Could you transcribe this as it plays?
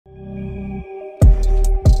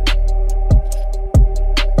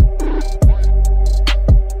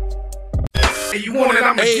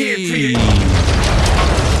I'ma get to you. Listen,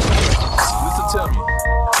 tell me.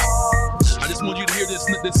 I just want you to hear this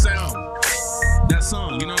sound. That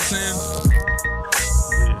song, you know what I'm saying?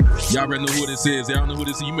 Y'all already know who this is. Y'all don't know who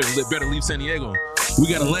this is. You better leave San Diego. We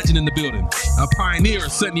got a legend in the building. A pioneer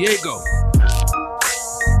of San Diego.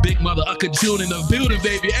 Big mother Ucka June in the building,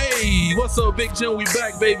 baby. Hey, what's up, Big June? We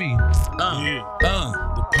back, baby.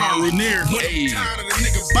 The pioneer. Hey. Tired of the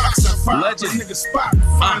nigga box. I find Legend. the nigga spot.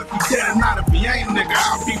 Find if you dead or not. If he ain't nigga,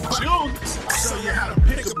 I'll be June. I'll show you how to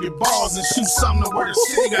pick up your balls and shoot something to where the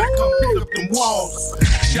city gotta come pick up them walls.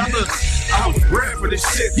 I was bred for this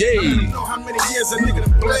shit. Yeah. I don't even know how many years a nigga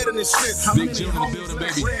done bled in this shit. How Big many June in the homies building,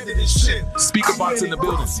 left baby. red to this shit. Speaker box in the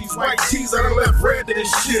building. These white tees that are left red to this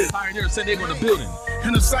shit. Pioneer of San Diego in the building.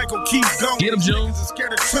 And the cycle keeps going. Get him, June. Niggas are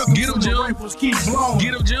scared of trucking, Get him, so the June. rifles keep blowing.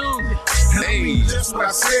 Get him, June. And I Hey. mean just what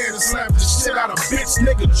I said and slap the shit out of bitch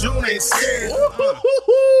nigga. June ain't scared.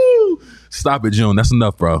 Stop it, June. That's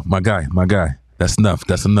enough, bro. My guy. That's enough.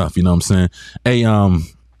 You know what I'm saying? Hey,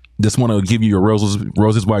 just want to give you your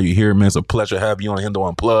roses while you're here, man. It's a pleasure to have you on Hendo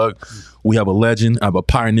Unplugged. We have a legend, I have a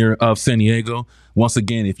pioneer of San Diego. Once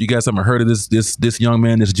again, if you guys haven't heard of this young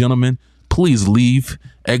man, this gentleman, please leave,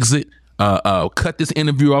 exit, cut this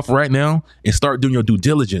interview off right now and start doing your due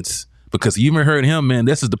diligence. Because you even heard him, man.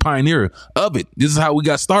 This is the pioneer of it. This is how we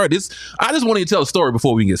got started. I just wanted to tell a story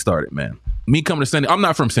before we get started, man. Me coming to San Diego, I'm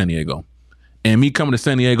not from San Diego. And me coming to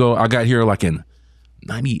San Diego, I got here like in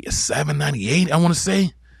 97, 98, I want to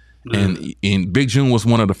say. Yeah. And Big June was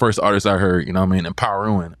one of the first artists I heard, you know what I mean, in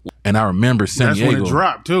Piru'n. And I remember San Diego. That's when it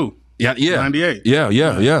dropped too. Yeah. 98.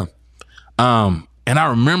 Yeah. And I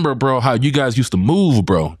remember, bro, how you guys used to move,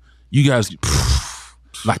 bro. You guys,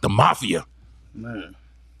 like the mafia. Man.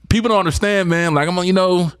 People don't understand, man. Like,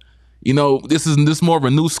 this is more of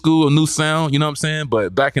a new school, a new sound, you know what I'm saying?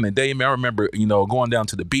 But back in the day, man, I remember, going down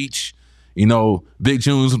to the beach, Big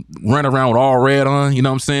June's running around with all red on, you know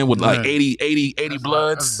what I'm saying? With like 80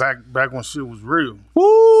 bloods. That's back when shit was real.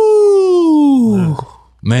 Woo! Yeah.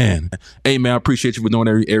 Man. Hey, man, I appreciate you for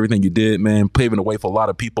doing everything you did, man. Paving the way for a lot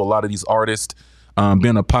of people, a lot of these artists,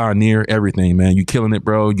 being a pioneer, everything, man. You killing it,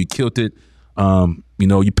 bro. You killed it.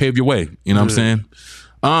 You paved your way, you know what I'm saying?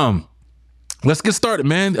 Let's get started,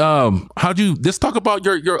 man. Let's talk about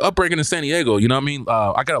your upbringing in San Diego. You know what I mean?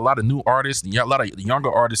 I got a lot of new artists, a lot of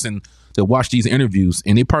younger artists that watch these interviews,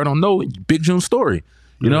 and they probably don't know Big June's story.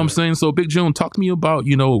 You know what I'm saying? So Big June, talk to me about,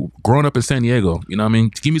 growing up in San Diego. You know what I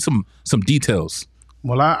mean? Give me some details.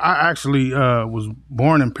 Well, I actually was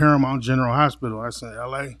born in Paramount General Hospital. That's in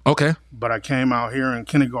L.A. Okay. But I came out here in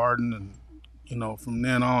kindergarten, and, from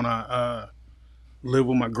then on, I lived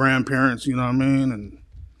with my grandparents, you know what I mean? And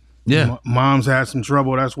yeah, mom's had some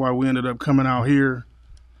trouble. That's why we ended up coming out here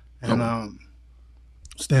and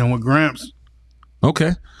staying with Gramps.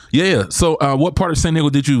 Okay. Yeah. So what part of San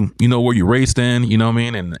Diego did you were you raised in, you know what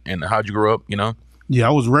I mean? And how'd you grow up, Yeah,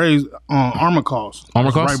 I was raised on Armacost.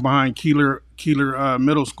 Armacost? Right behind Keeler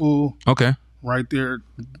Middle School. Okay. Right there,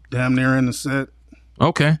 damn near in the set.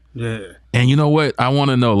 Okay. Yeah. And you know what? I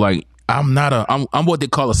want to know, like, I'm what they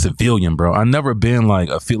call a civilian, bro. I've never been like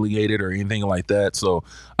affiliated or anything like that. So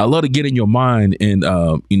I love to get in your mind and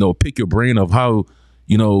pick your brain of how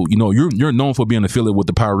you're known for being affiliated with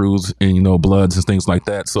the Piru's and Bloods and things like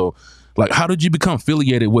that. So like, how did you become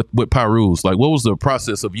affiliated with Piru's? Like, what was the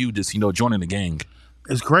process of you just joining the gang?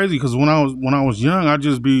 It's crazy because when I was young, I'd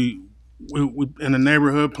just be we in the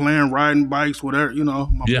neighborhood playing, riding bikes, whatever.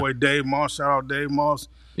 My boy Dave Moss, shout out Dave Moss.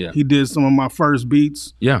 Yeah, he did some of my first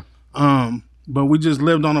beats. Yeah. But we just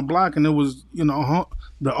lived on a block, and it was,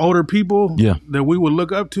 the older people that we would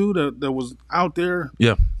look up to that was out there.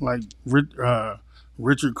 Yeah. Like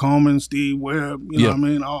Richard Coleman, Steve Webb, you know what I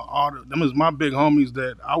mean? All them is my big homies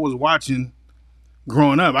that I was watching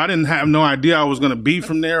growing up. I didn't have no idea I was going to be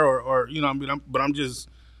from there or but I'm just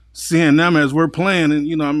seeing them as we're playing, and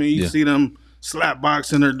you see them slap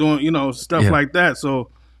boxing or doing, stuff like that.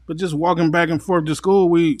 So, but just walking back and forth to school,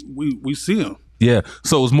 we see them. Yeah.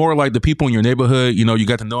 So it was more like the people in your neighborhood, you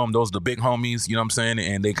got to know them. Those are the big homies, you know what I'm saying?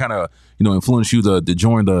 And they kind of, influenced you to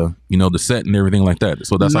join the, the set and everything like that.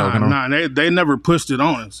 So that's how it kind of... they never pushed it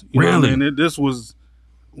on us. You know what I mean? This was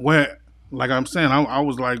where, like I'm saying, I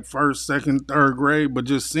was like first, second, third grade, but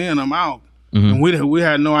just seeing them out. Mm-hmm. And we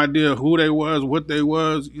had no idea who they was, what they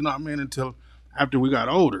was, you know what I mean, until after we got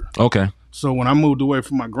older. Okay. So when I moved away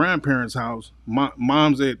from my grandparents' house, my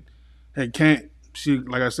mom's she,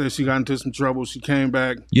 like I said, she got into some trouble. She came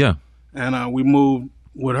back. Yeah. And we moved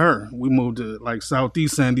with her. We moved to like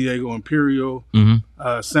Southeast San Diego, Imperial. Mm-hmm.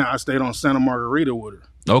 I stayed on Santa Margarita with her.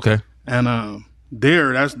 Okay. And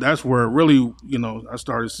that's where really, I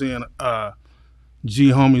started seeing G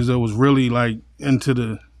homies that was really like into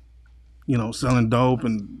the, selling dope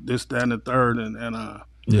and this, that, and the third, and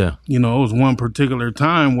Yeah. it was one particular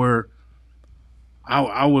time where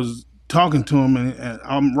I was talking to him, and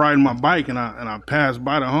I'm riding my bike, and I passed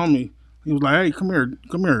by the homie. He was like, "Hey, come here,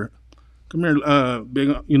 big,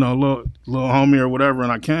 little homie or whatever."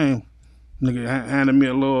 And I came. Nigga handed me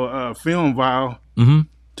a little film vial. Mm-hmm.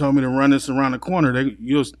 Told me to run this around the corner.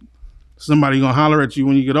 Somebody gonna holler at you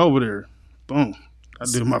when you get over there. Boom. I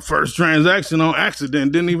did my first transaction on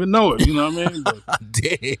accident. Didn't even know it. You know what I mean? But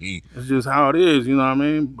Dang. it's just how it is. You know what I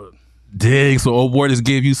mean? But dang. So old boy just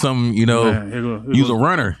gave you some. man, he was a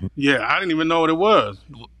runner. Yeah, I didn't even know what it was.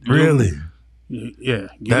 Really? Yeah.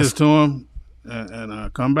 Get this to him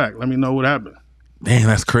and come back. Let me know what happened. Man,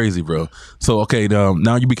 that's crazy, bro. So, okay,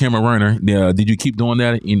 now you became a runner. Did you keep doing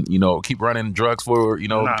that? Keep running drugs for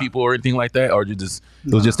people or anything like that, or it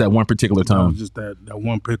was just that one particular time? It was just that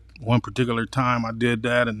one particular time I did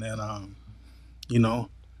that, and then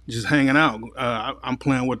just hanging out. I'm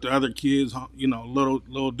playing with the other kids,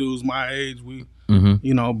 little dudes my age. We,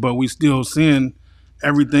 but we still seeing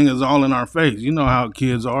everything is all in our face. You know how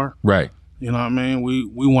kids are, right? You know what I mean?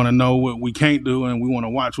 We want to know what we can't do, and we want to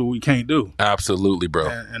watch what we can't do. Absolutely, bro.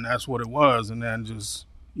 And that's what it was. And then just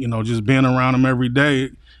being around him every day,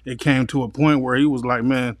 it came to a point where he was like,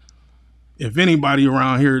 man, if anybody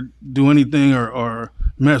around here do anything or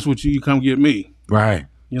mess with you, you come get me. Right.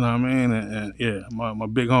 You know what I mean? And yeah, my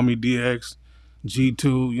big homie DX,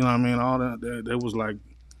 G2, you know what I mean? All that, they was like,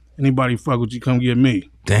 anybody fuck with you, come get me.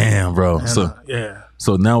 Damn, bro. And, yeah.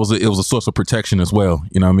 So now it was a source of protection as well.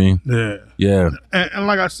 You know what I mean? Yeah. Yeah. And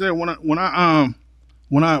like I said, when I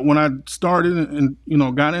started and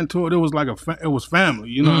got into it, it was like it was family.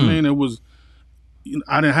 You know what I mean? It was.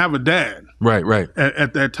 I didn't have a dad. Right.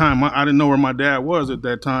 At that time, I didn't know where my dad was at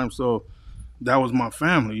that time, so that was my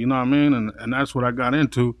family. You know what I mean? And that's what I got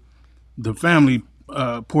into, the family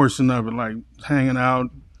portion of it, like hanging out,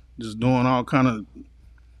 just doing all kind of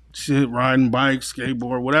shit, riding bikes,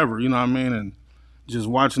 skateboard, whatever. You know what I mean? And just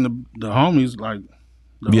watching the homies, like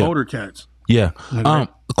the older cats. Yeah. A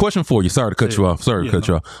question for you. Sorry to cut you off.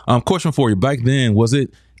 You off. Question for you. Back then,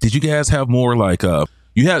 did you guys have more like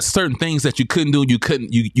you had certain things that you couldn't do, you could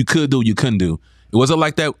do, you couldn't do? Was it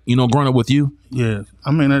like that, growing up with you? Yeah.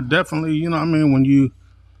 I mean, it definitely, when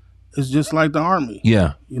it's just like the Army.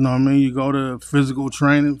 Yeah. You know what I mean? You go to physical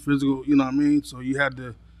training, you know what I mean? So you had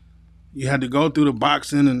to go through the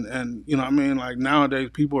boxing and you know what I mean? Like nowadays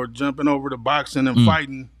people are jumping over the boxing and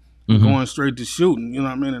fighting and going straight to shooting, you know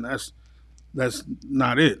what I mean? And that's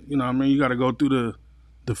not it. You know what I mean? You got to go through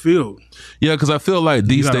the field. Yeah, because I feel like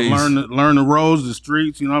these days learn the roads, the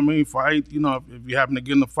streets, you know what I mean? Fight, if you happen to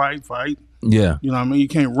get in a fight. Yeah. You know what I mean? You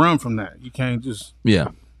can't run from that. You can't just Yeah,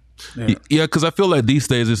 because I feel like these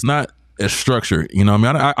days it's not as structured. You know what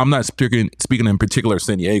I mean? I'm not speaking in particular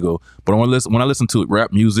San Diego, but when I listen to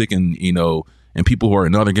rap music and and people who are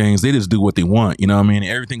in other gangs, they just do what they want. You know what I mean?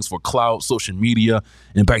 Everything's for clout, social media.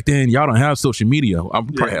 And back then, y'all don't have social media. I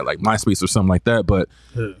probably had like MySpace or something like that, but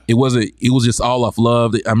it was just all off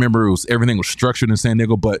love. I remember everything was structured in San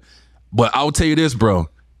Diego, but I'll tell you this, bro,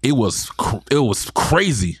 it was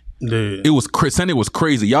crazy. Yeah. San Diego was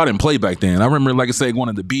crazy. Y'all didn't play back then. I remember, like I said, going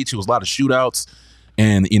to the beach. It was a lot of shootouts,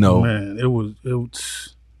 and man, it was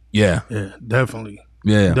yeah, definitely,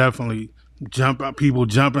 jump out, people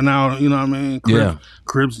jumping out, you know what I mean?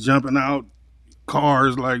 Crips jumping out,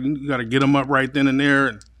 cars, like you got to get them up right then and there.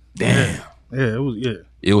 And, damn,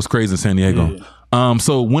 it was crazy in San Diego. Yeah.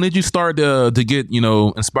 So when did you start to get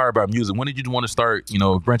inspired by music? When did you want to start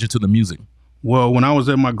branch into the music? Well, when I was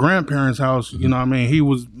at my grandparents' house, you know what I mean, he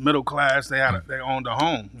was middle class. They owned a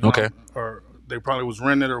home. Okay. Or they probably was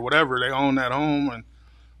rented or whatever. They owned that home, and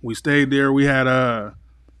we stayed there. We had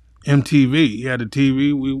MTV. He had a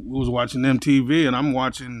TV. We was watching MTV, and I'm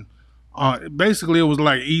watching. Basically, it was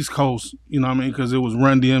like East Coast. You know what I mean? Because it was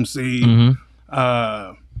Run DMC,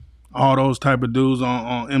 all those type of dudes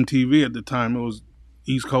on MTV at the time. It was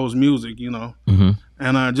East Coast music,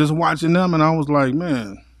 and just watching them, and I was like,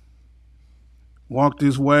 man. Walk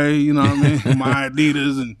this way, you know what I mean? My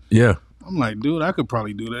Adidas, and I'm like, dude, I could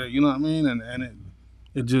probably do that, you know what I mean? And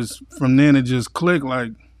it just from then it just clicked.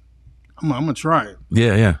 Like, I'm gonna try it.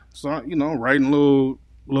 Yeah. So writing little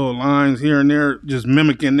lines here and there, just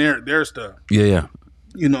mimicking their stuff. Yeah.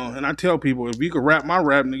 And I tell people, if you can rap my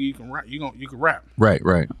rap, nigga, you can rap. You can rap. Right.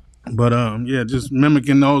 But just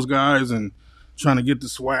mimicking those guys and trying to get the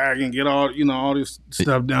swag and get all all this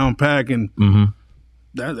stuff down pack and.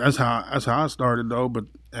 That's how I started though,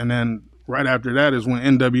 and then right after that is when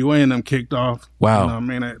NWA and them kicked off. Wow, I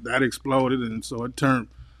mean that exploded, and so it turned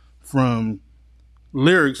from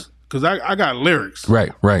lyrics because I got lyrics.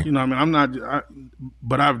 Right. You know what I mean?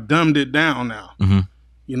 But I've dumbed it down now. Mm-hmm.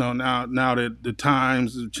 You know, now that the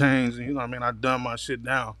times have changed, you know what I mean? I dumb my shit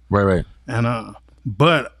down. Right. And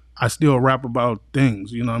but I still rap about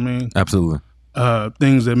things, you know what I mean? Absolutely.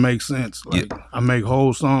 Things that make sense. Like I make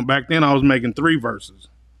whole song. Back then I was making 3 verses.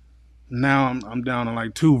 Now I'm down to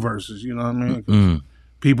like 2 verses, you know what I mean?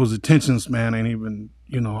 People's attention span ain't even,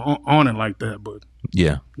 you know, on it like that, but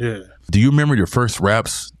yeah. Do you remember your first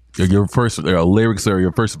raps, or your first lyrics, or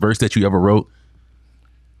your first verse that you ever wrote?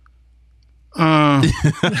 I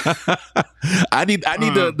need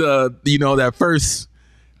the you know, that first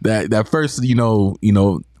you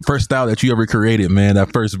know first style that you ever created, man.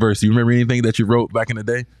 That first verse. Do you remember anything that you wrote back in the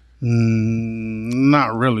day?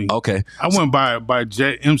 Not really. Okay. I went by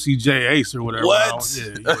MCJ Ace or whatever. What?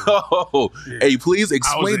 Hey, please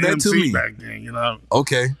explain that to me. Back then, you know.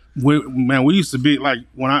 Okay. We used to be like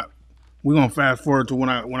we're gonna fast forward to when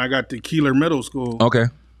I got to Keeler Middle School. Okay.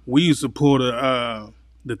 We used to pull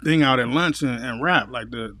the thing out at lunch and rap,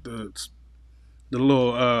 like the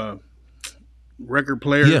little record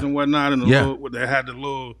players and whatnot, and little, they had the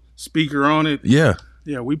little speaker on it. Yeah.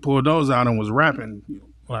 We pulled those out and was rapping.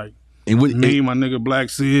 Like me, my nigga Black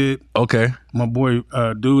Sid. Okay. My boy,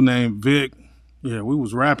 dude named Vic. Yeah, we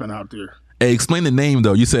was rapping out there. Hey, explain the name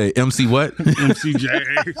though. You say MC what?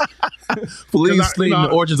 MCJ. Please explain the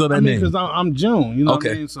origins of that name. Because I'm June, you know what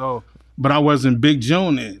I mean? So, but I wasn't Big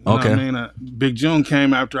June then. You know what I mean? Big June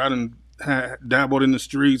came after I done dabbled in the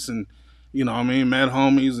streets and, you know what I mean, met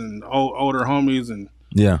homies and older homies and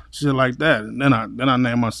shit like that. And then I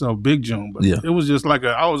named myself Big June. But it was just like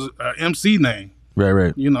I was a MC name.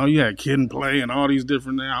 Right. You know, you had Kid and Play and all these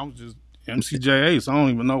different names. I was just MCJ Ace. I don't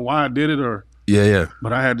even know why I did it or. Yeah.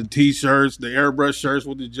 But I had the T-shirts, the airbrush shirts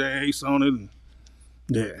with the J Ace on it. And,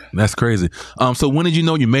 that's crazy. So when did you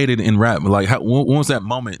know you made it in rap? Like, when was that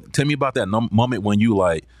moment? Tell me about that moment when you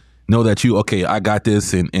like know that I got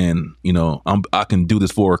this and you know I can do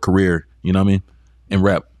this for a career. You know what I mean? In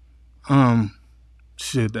rap.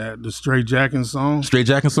 The Straight Jackin' song. Straight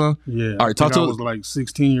Jackin' song? Yeah. All right, talk to us. I was like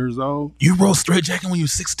 16 years old. You wrote Straight Jackin' when you were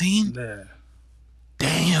 16? Yeah.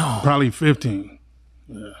 Damn. Probably 15.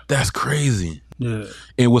 Yeah. That's crazy. Yeah.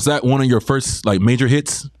 And was that one of your first like major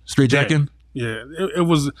hits, Straight Jackin'? Yeah. It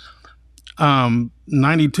was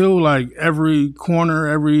 92, like every corner,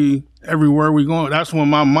 everywhere we going. That's when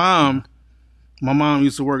my mom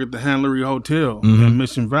used to work at the Handlery Hotel in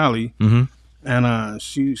Mission Valley. And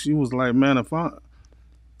she was like, man,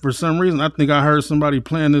 for some reason, I think I heard somebody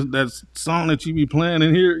playing that song that you be playing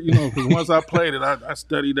in here, you know, because once I played it, I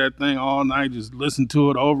studied that thing all night, just listened to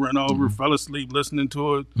it over and over, fell asleep listening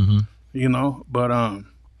to it, you know. But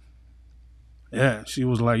she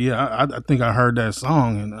was like, I think I heard that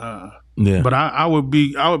song, and but I would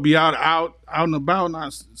be out and about, and I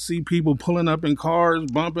see people pulling up in cars,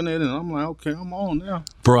 bumping it, and I'm like, okay, I'm on now.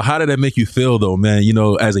 Bro, how did that make you feel though, man? You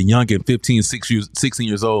know, as a youngin', 16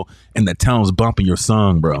 years old, and the town's bumping your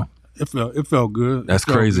song, bro. It felt good. That's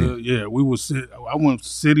crazy. Good. Yeah, I went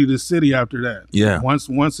city to city after that. Yeah. Once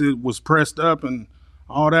it was pressed up and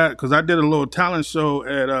all that, because I did a little talent show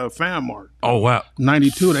at Fan Mart. Oh wow.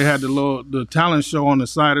 92, they had the talent show on the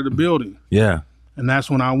side of the building. Yeah. And that's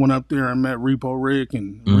when I went up there and met Repo Rick,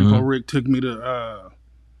 and Repo Rick took me to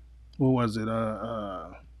what was it?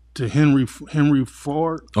 To Henry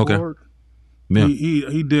Ford. Okay. Ford. Yeah.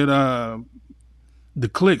 He did the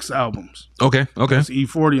Clicks albums. Okay. That's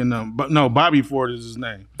E40 and them. But no, Bobby Ford is his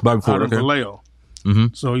name. Bobby Ford. Out of Vallejo.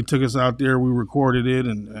 So he took us out there. We recorded it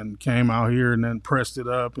and came out here and then pressed it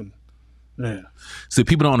up and See,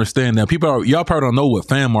 people don't understand that. Y'all probably don't know what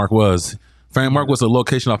Fan Mark was. Fan Mark was a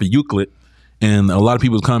location off of Euclid. And a lot of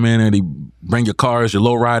people come in and they bring your cars, your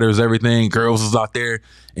low riders, everything. Girls is out there,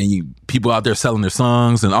 and people out there selling their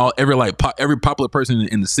songs, and every popular person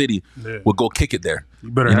in the city would go kick it there.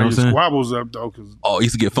 You better have your squabbles up though, because it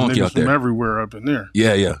used to get funky out there. From everywhere up in there.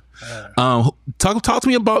 Yeah. Talk to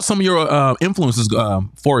me about some of your influences,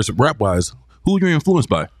 for us rap wise. Who you influenced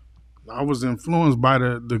by? I was influenced by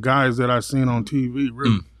the guys that I seen on TV.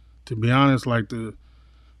 Really, to be honest, like the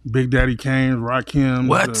Big Daddy Kane's, Rakim.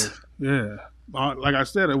 What? Like I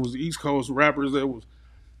said, it was East Coast rappers that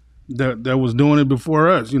was doing it before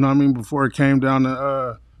us. You know what I mean? Before it came down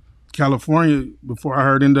to California, before I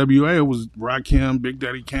heard NWA, it was Rakim, Big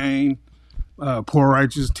Daddy Kane, Poor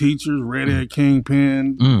Righteous Teachers, Redhead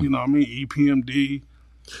Kingpin. You know what I mean? EPMD.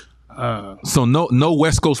 So no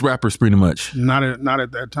West Coast rappers, pretty much. Not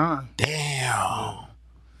at that time. Damn.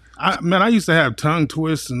 I used to have tongue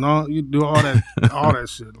twists and all. You do all that, all that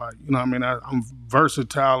shit. Like, you know what I mean? I'm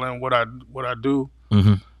versatile in what I do.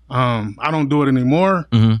 I don't do it anymore.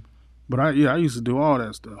 But I used to do all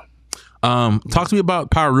that stuff. Talk to me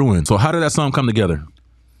about Piru'n. So how did that song come together?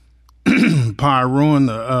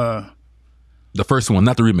 Piru'n, the first one,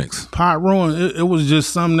 not the remix. Piru'n, it was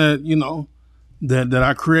just something that, you know, that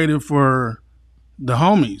I created for the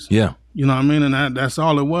homies. Yeah. You know what I mean? And that's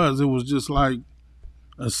all it was. It was just like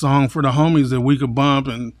a song for the homies that we could bump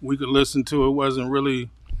and we could listen to. It wasn't really,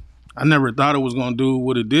 I never thought it was going to do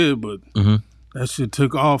what it did, but that shit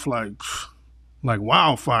took off like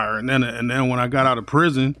wildfire. And then when I got out of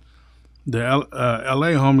prison, the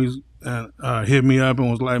LA homies hit me up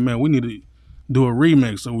and was like, man, we need to do a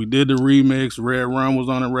remix. So we did the remix. Red Rum was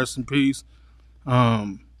on it, rest in peace.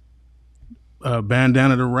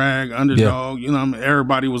 Bandana the Rag, Underdog, you know what I mean?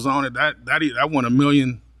 Everybody was on it. That won 1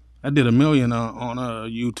 million. I did 1 million on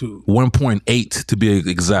YouTube. 1.8 to be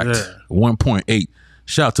exact. Yeah. 1.8.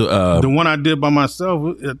 Shout out to the one I did by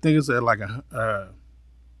myself. I think it's at like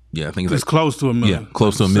yeah, I think it's close to 1 million. Yeah,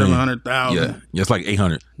 close to 1 million. 700,000. Yeah, it's like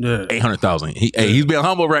 800. Yeah, 800,000. He's being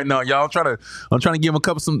humble right now, y'all. I'm trying to give him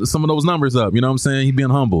some of those numbers up. You know what I'm saying? He's being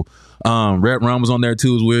humble. Red Ron was on there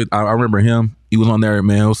too. I remember him. He was on there,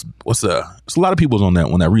 man. It's a lot of people was on that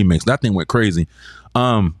remix. That thing went crazy.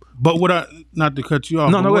 But not to cut you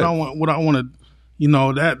off. No, what I want to, you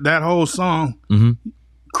know, that whole song.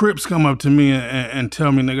 Crips come up to me and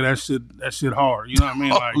tell me, nigga, that shit hard. You know what I mean?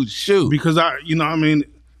 Like, shoot. Because you know what I mean.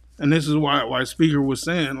 And this is why Speaker was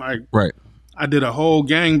saying, like, right. I did a whole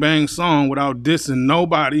gangbang song without dissing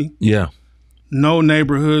nobody. Yeah. No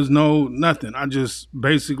neighborhoods, no nothing. I just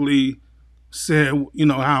basically said, you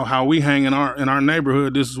know, how we hang in our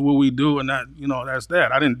neighborhood. This is what we do, and that, you know, that's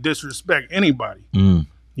that. I didn't disrespect anybody. You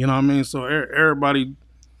know what I mean? So everybody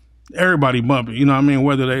bumping. You know what I mean?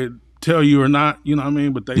 Whether they tell you or not, you know what I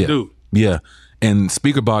mean? But they do. Yeah. And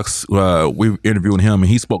Speaker Box, we were interviewing him, and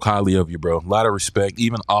he spoke highly of you, bro. A lot of respect,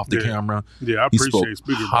 even off the camera. Yeah, I appreciate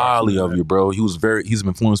Speaker Box. Highly of you, bro. He's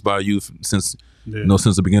influenced by you since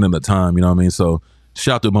since the beginning of the time. You know what I mean? So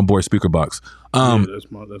shout out to my boy Speaker Box. That's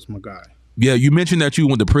my guy. Yeah, you mentioned that you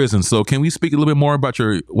went to prison. So can we speak a little bit more about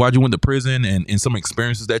why'd you went to prison and some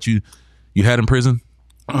experiences that you had in prison?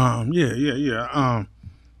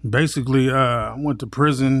 Basically, I went to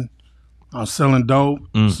prison. I was selling dope,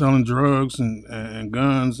 selling drugs and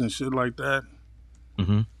guns and shit like that.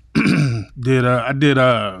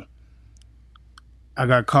 I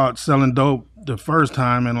got caught selling dope the first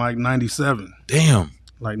time in like 97. Damn.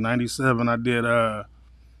 Like 97, I did a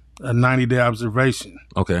 90-day observation.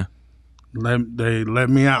 Okay. They let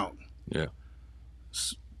me out. Yeah.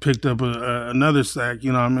 Picked up another sack,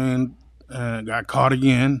 you know what I mean, and got caught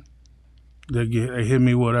again. They hit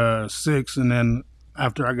me with 6, and then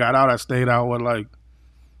after I got out, I stayed out with like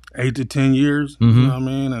 8 to 10 years. You know what I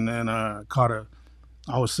mean? And then I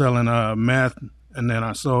was selling meth, and then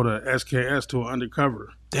I sold a SKS to an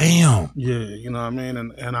undercover. Damn. Yeah, you know what I mean?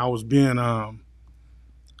 And I was being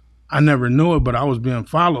I never knew it, but I was being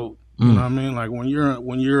followed. You know what I mean? Like when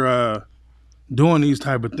you're doing these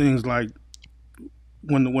type of things, like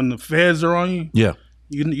when the feds are on you,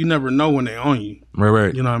 you never know when they're on you.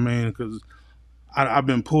 Right. You know what I mean? Because I've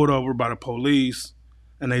been pulled over by the police,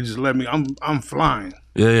 and they just let me. I'm flying.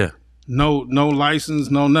 Yeah. No license,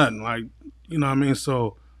 no nothing. Like, you know what I mean?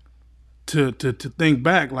 So to think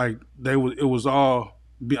back, like I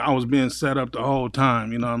was being set up the whole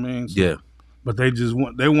time. You know what I mean? So, but they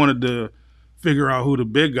wanted to figure out who the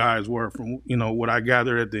big guys were from, you know, what I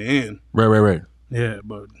gathered at the end. Right. Yeah,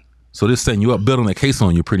 but so this setting you up, building a case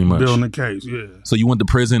on you, pretty much. Building a case, yeah. So you went to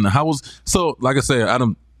prison. Like I said,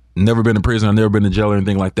 never been in prison. I've never been in jail or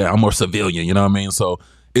anything like that. I'm more civilian, you know what I mean? So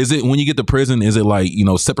is it, when you get to prison, is it like, you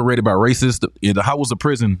know, separated by races? How was the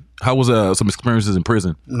prison? How was some experiences in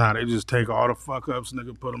prison? Nah, they just take all the fuck ups,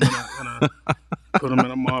 nigga, put them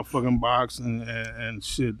in a motherfucking box and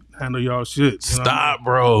shit, handle y'all shit. Stop,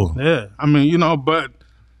 bro. Yeah, I mean, you know, but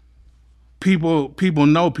people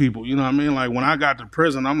know people, you know what I mean? Like when I got to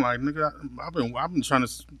prison, I'm like, nigga, I've been trying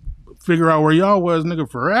to figure out where y'all was, nigga,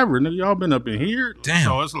 forever. Nigga, y'all been up in here. Damn.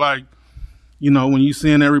 So it's like, you know, when you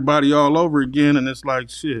seeing everybody all over again, and it's like,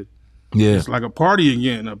 shit. Yeah. It's like a party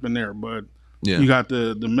again up in there. But you got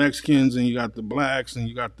the Mexicans, and you got the blacks, and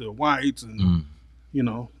you got the whites, and, you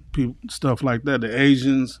know, people, stuff like that, the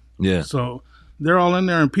Asians. Yeah. So they're all in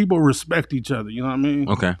there, and people respect each other, you know what I mean?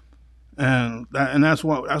 Okay. And that's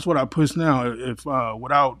what I push now. If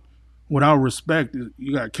without respect,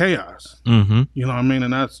 you got chaos. You know what I mean?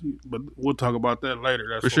 And but we'll talk about that later.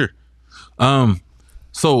 That's for sure.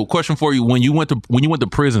 So question for you: when you went to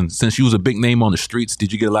prison, since you was a big name on the streets,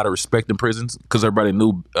 did you get a lot of respect in prisons because everybody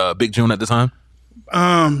knew Big June at the time?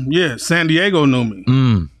 Yeah, San Diego knew me.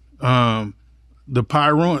 The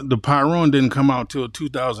Piru'n didn't come out till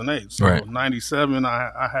 2008. So 97,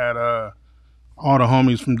 I had all the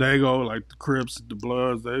homies from Dago, like the Crips, the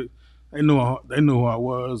Bloods, they knew who I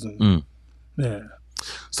was, and yeah.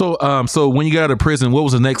 So when you got out of prison, what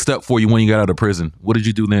was the next step for you when you got out of prison? What did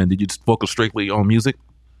you do then? Did you focus strictly on music?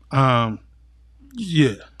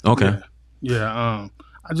 Yeah. Okay. Yeah.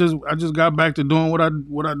 I just got back to doing what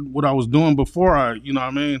I was doing before.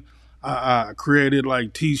 I created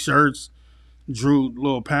like T-shirts, drew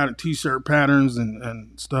little T-shirt patterns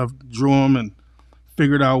and stuff, drew them and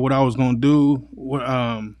figured out what I was gonna do,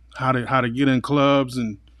 how to get in clubs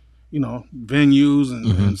and venues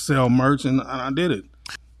and sell merch, and I did it.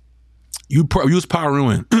 You was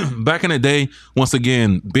Piru'n. Back in the day, once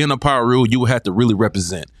again, being a Piru'n, you had to really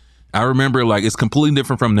represent. I remember, like, it's completely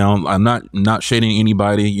different from now. I'm not shading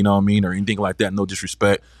anybody, you know what I mean, or anything like that. No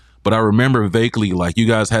disrespect. But I remember vaguely, like, you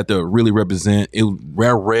guys had to really represent. It was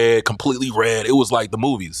red, completely red. It was like the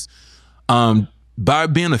movies. By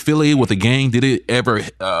being affiliated with a gang, did it ever,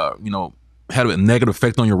 had a negative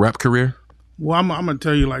effect on your rap career? Well, I'm gonna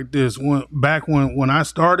tell you like this. Back when I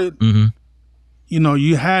started,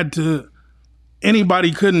 you had to.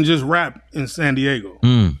 Anybody couldn't just rap in San Diego.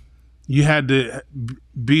 You had to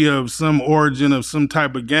be of some origin, of some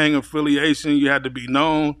type of gang affiliation. You had to be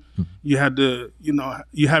known. You had to,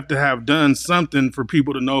 you have to have done something for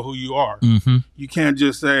people to know who you are. You can't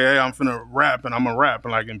just say, "Hey, I'm finna rap and I'm a rap,"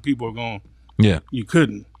 and people are going, "Yeah." You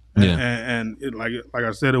couldn't. And it, like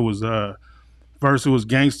I said, it was first it was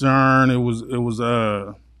Gangsta Earn, it was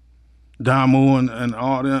Damu and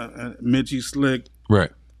all that, and Mitchie Slick, right?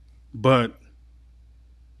 But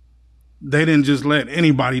they didn't just let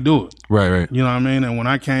anybody do it. Right. You know what I mean? And when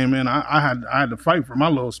I came in, I had to fight for my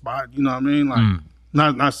little spot. You know what I mean? Like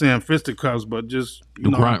not saying fisticuffs, but just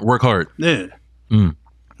grind, work hard. Yeah.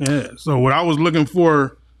 Yeah. So what I was looking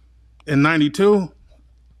for in '92,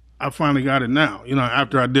 I finally got it now.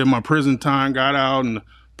 After I did my prison time, got out, and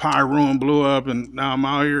Piru'n blew up, and now I'm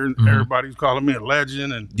out here, and everybody's calling me a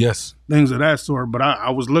legend and things of that sort. But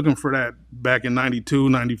I was looking for that back in '92,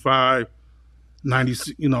 '95.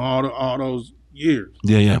 90, all those years.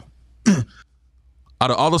 Yeah. Out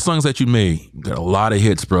of all the songs that you made, you got a lot of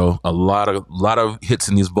hits, bro. A lot of hits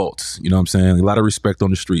in these vaults. You know what I'm saying? A lot of respect on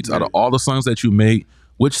the streets. Yeah. Out of all the songs that you made,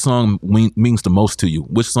 which song means the most to you?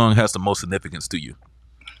 Which song has the most significance to you?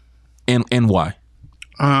 And why?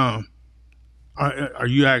 Are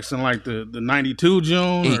you asking like the '92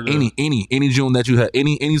 June? Any June that you had,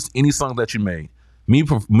 any song that you made?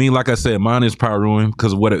 Me, like I said, mine is Piru'n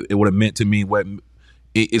because what it meant to me,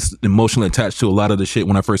 it's emotionally attached to a lot of the shit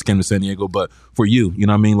when I first came to San Diego. But for you, you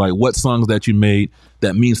know what I mean? Like, what songs that you made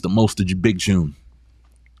that means the most to you, Big June?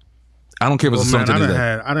 I don't care if it's a song to this day.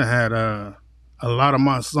 I done had a lot of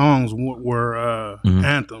my songs were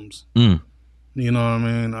anthems. You know what I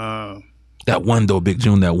mean? That one though, Big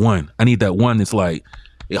June, that one. I need that one. It's like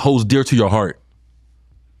it holds dear to your heart.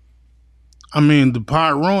 I mean, the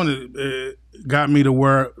Piru'n it got me to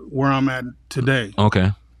where I'm at today.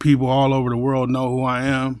 Okay. People all over the world know who I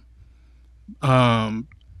am.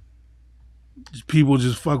 People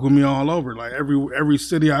just fuck with me all over. Like every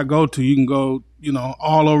city I go to, you can go,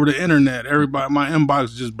 all over the internet. Everybody, my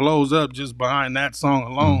inbox just blows up just behind that song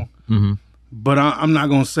alone. But I'm not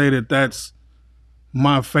gonna say that that's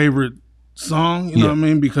my favorite song. You know what I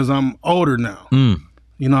mean? Because I'm older now. You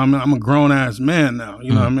know what I mean? I'm a grown ass man now.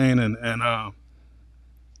 You know what I mean? And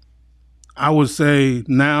I would say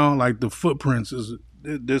now, like the Footprints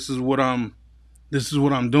this is what I'm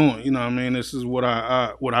doing. You know what I mean? This is what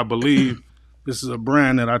I believe. This is a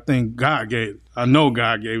brand that I think God gave. I know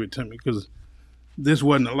God gave it to me because this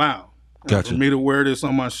wasn't allowed. Gotcha. For me to wear this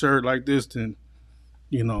on my shirt like this, then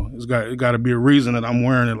it got to be a reason that I'm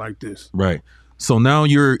wearing it like this. Right. So now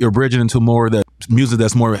you're bridging into more of that music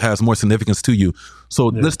has more significance to you. So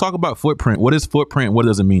let's talk about Footprint. What is Footprint? What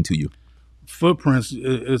does it mean to you? Footprints,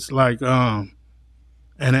 it's like and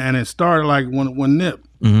it started like when Nip,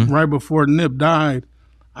 right before Nip died,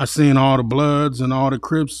 I seen all the Bloods and all the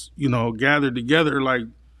Crips, gathered together like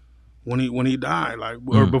when he died, like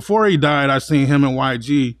or before he died, I seen him and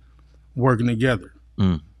YG working together.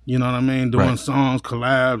 You know what I mean? Doing songs,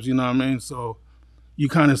 collabs, you know what I mean? So you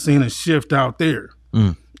kind of seen a shift out there.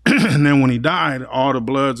 And then when he died, all the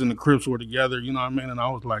Bloods and the Crips were together, you know what I mean? And I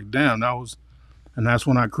was like, damn, and that's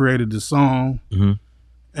when I created the song.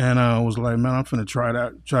 And I was like, man, I'm finna try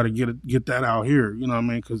to get that out here, you know what I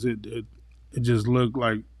mean? Because it just looked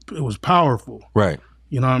like it was powerful. Right.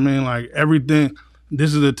 You know what I mean? Like everything,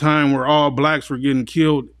 this is a time where all blacks were getting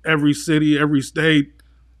killed, every city, every state,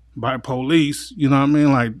 by police, you know what I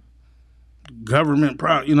mean? Like government,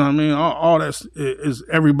 you know what I mean? All that is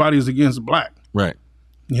everybody's against black. Right.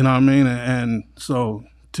 You know what I mean? And so,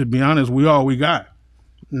 to be honest, we all we got.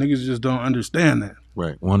 Niggas just don't understand that.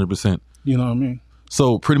 Right, 100%. You know what I mean?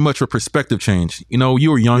 So pretty much your perspective changed. You know,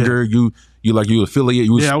 you were younger. Yeah. You affiliate.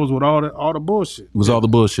 You was, I was with all the bullshit. It was all the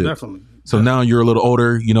bullshit. Definitely. So now you're a little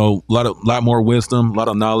older. You know, a lot more wisdom, a lot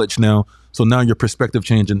of knowledge now. So now your perspective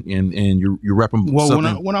changing, and you're rapping. Well,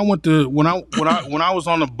 something. when I was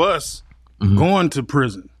on the bus going to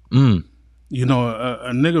prison, you know,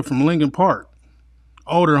 a nigga from Lincoln Park,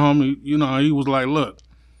 older homie, you know, he was like, "Look,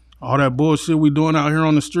 all that bullshit we doing out here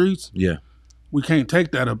on the streets, yeah, we can't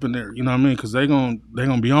take that up in there." You know what I mean? Because they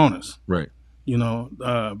gonna be on us, right? You know,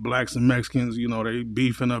 blacks and Mexicans, you know, they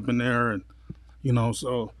beefing up in there, and you know,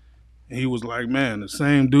 so he was like, "Man, the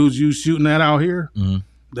same dudes you shooting at out here."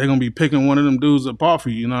 They're going to be picking one of them dudes up off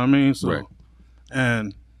of you, you know what I mean? So, right.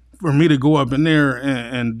 And for me to go up in there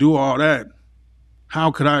and do all that,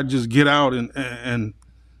 how could I just get out and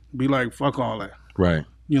be like, fuck all that? Right.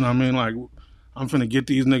 You know what I mean? Like, I'm finna get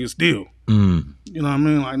these niggas still. You know what I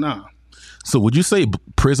mean? Like, nah. So would you say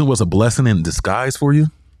prison was a blessing in disguise for you?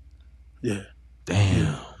 Yeah. Damn.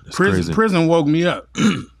 Yeah. That's crazy. Prison woke me up.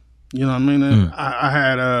 You know what I mean? I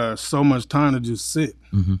had so much time to just sit.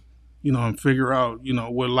 You know, and figure out, you know,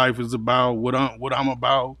 what life is about, what I'm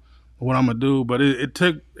about, what I'm gonna do. But it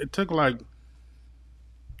took like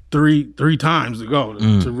three times to go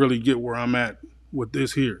to really get where I'm at with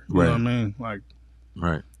this here. You know what I mean? Like,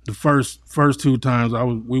 right. The first 2 times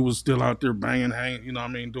we was still out there hanging, you know what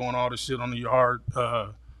I mean, doing all the shit on the yard,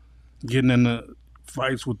 getting in the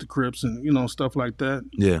fights with the Crips and, you know, stuff like that.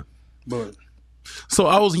 Yeah. But so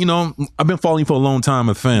I was, you know, I've been following you for a long time,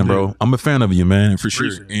 a fan, bro. I'm a fan of you, man, for sure.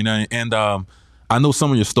 You know, and I know some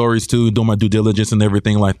of your stories too, doing my due diligence and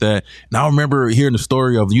everything like that. And I remember hearing the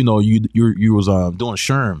story of, you know, you was doing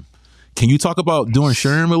Sherm. Can you talk about doing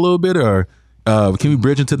Sherm a little bit, or can we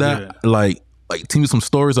bridge into that? Yeah. Like tell me some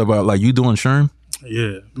stories about like you doing Sherm.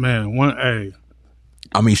 Yeah, man.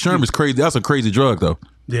 I mean, Sherm is crazy. That's a crazy drug, though.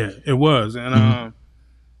 Yeah, it was, and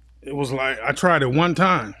it was like I tried it one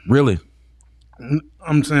time. Really?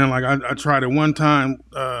 I'm saying, like, I tried it one time.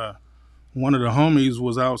 One of the homies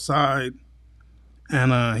was outside,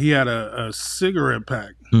 and he had a cigarette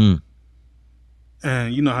pack.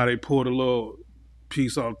 And you know how they pulled a little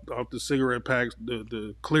piece off the cigarette packs,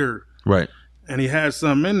 the clear. Right. And he had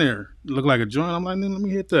something in there. It looked like a joint. I'm like, let me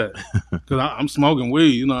hit that. Because I'm smoking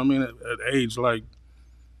weed, you know what I mean? At age, like,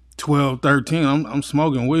 12, 13, I'm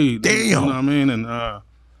smoking weed. Damn. You know what I mean? And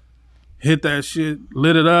hit that shit,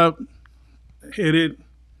 lit it up. Hit it,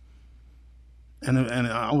 and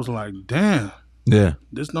I was like, damn, yeah,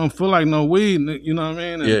 this don't feel like no weed, you know what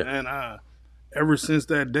I mean? And ever since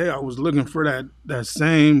that day, I was looking for that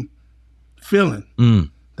same feeling,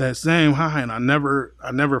 that same high, and I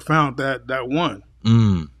never found that one.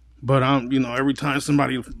 But I'm, you know, every time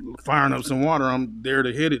somebody firing up some water, I'm there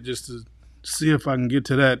to hit it just to see if I can get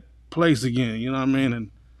to that place again, you know what I mean?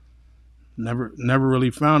 And never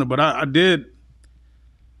really found it, but I did.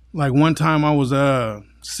 Like one time I was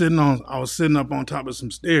sitting up on top of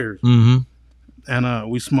some stairs, and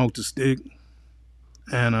we smoked a stick,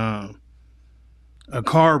 and a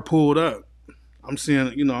car pulled up. I'm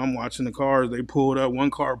seeing, you know, I'm watching the cars. They pulled up.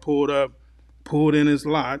 One car pulled up, pulled in his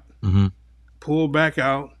lot, pulled back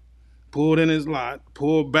out, pulled in his lot,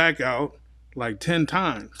 pulled back out like 10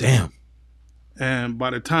 times. Damn. And by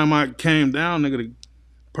the time I came down, nigga, the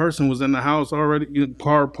person was in the house already,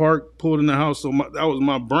 car parked, pulled in the house. So that was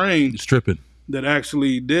my brain stripping that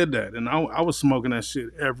actually did that. And I was smoking that shit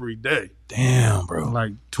every day. Damn, bro.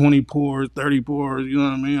 Like 20 pours, 30 pours, you know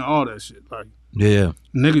what I mean? All that shit. Like, yeah.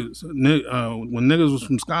 Niggas, when niggas was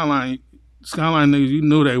from Skyline niggas, you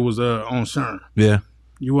knew they was on Sherm. Yeah.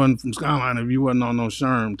 You wasn't from Skyline if you wasn't on no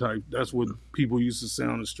Sherm type. That's what people used to say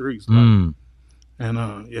on the streets. Like.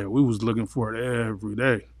 And yeah, we was looking for it every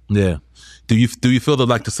day. Yeah. Do you feel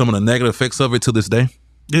some of the negative effects of it to this day?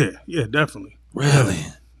 Yeah, definitely. Really?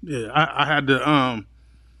 Yeah, I had to.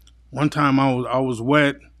 One time I was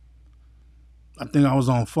wet. I think I was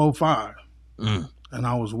on 4-5, and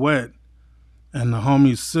I was wet, and the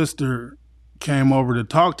homie's sister came over to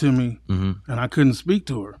talk to me, and I couldn't speak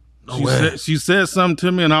to her. She said something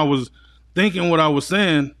to me, and I was thinking what I was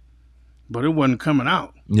saying, but it wasn't coming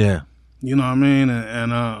out. Yeah. You know what I mean?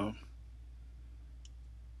 And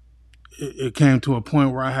it came to a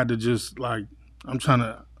point where I had to just, like,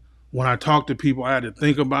 when I talk to people, I had to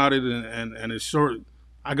think about it, and it's short.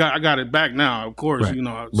 I got it back now, of course, right. You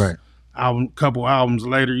know, right. Couple albums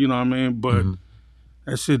later, you know what I mean? But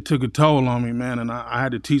that shit took a toll on me, man, and I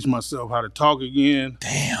had to teach myself how to talk again.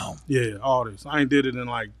 Damn. Yeah, all this. I ain't did it in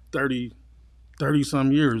like 30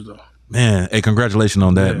 some years, though. Man, hey, congratulations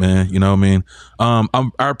on that, man. You know what I mean?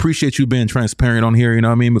 I appreciate you being transparent on here, you know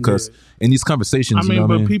what I mean? Because in these conversations, you know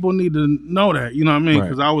what I mean? People need to know that, you know what I mean?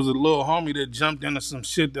 Because I was a little homie that jumped into some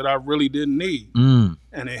shit that I really didn't need. And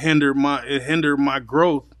it hindered my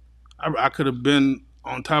growth. I could have been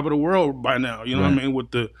on top of the world by now, you know what I mean?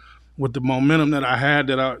 With the momentum that I had,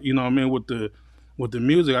 you know what I mean, with the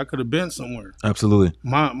music, I could have been somewhere. Absolutely.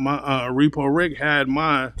 My Repo Rick had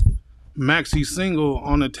my maxi single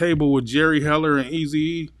on the table with Jerry Heller and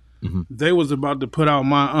Eazy-E. They was about to put out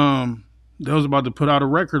a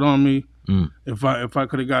record on me if I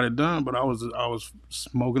could have got it done, but I was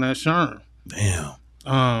smoking that Sherm.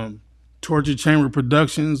 Damn. Torture Chamber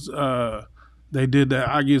Productions, they did that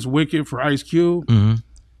I Guess Wicked for Ice Cube.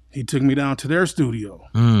 He took me down to their studio.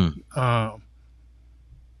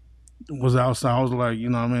 Was outside. I was like, you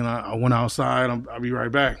know what I mean? I went outside. I'll be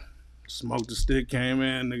right back. Smoked the stick, came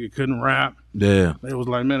in, nigga couldn't rap. Yeah. They was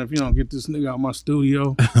like, man, if you don't get this nigga out my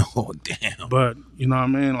studio. Oh, damn. But, you know what I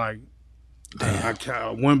mean? Like,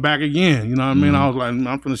 I went back again. You know what I mean? I was like,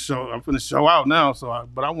 I'm finna show out now.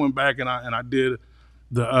 But I went back and I did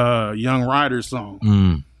the Young Rider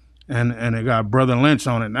song. And it got Brother Lynch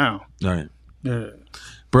on it now. All right. Yeah.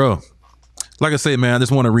 Bro, like I say, man, I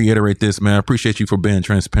just want to reiterate this, man. I appreciate you for being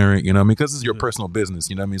transparent, you know what I mean? Because this is your personal business,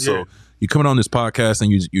 you know what I mean? So you coming on this podcast and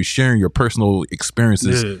you're sharing your personal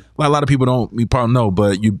experiences. Like a lot of people we probably know,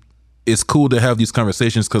 but it's cool to have these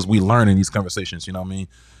conversations because we learn in these conversations, you know what I mean?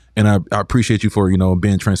 And I appreciate you for, you know,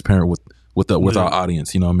 being transparent with our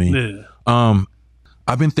audience, you know what I mean?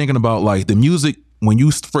 I've been thinking about like the music when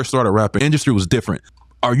you first started rapping, industry was different.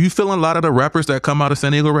 Are you feeling a lot of the rappers that come out of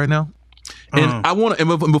San Diego right now? And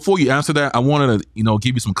and before you answer that, I wanted to, you know,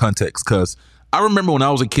 give you some context because I remember when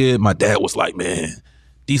I was a kid, my dad was like, man,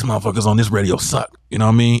 these motherfuckers on this radio suck. You know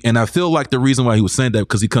what I mean? And I feel like the reason why he was saying that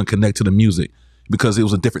because he couldn't connect to the music because it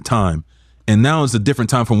was a different time. And now it's a different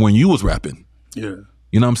time from when you was rapping. Yeah.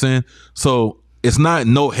 You know what I'm saying? So it's not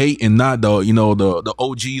no hate and not the, you know, the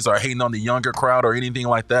OGs are hating on the younger crowd or anything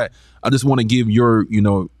like that. I just want to give your, you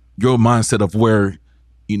know, your mindset of where,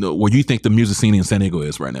 you know, where you think the music scene in San Diego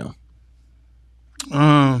is right now.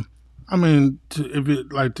 I mean,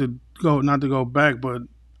 not to go back, but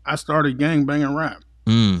I started gang banging rap.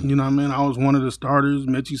 You know what I mean? I was one of the starters,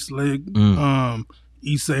 Mitchie Slick,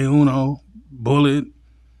 Issei Uno, Bullet.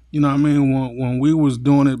 You know what I mean? When we was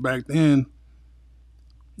doing it back then,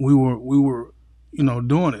 we were, you know,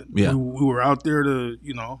 doing it. Yeah. We were out there we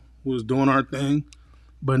was doing our thing.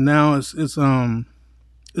 But now it's gotten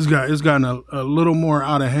a little more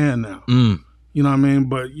out of hand now. You know what I mean?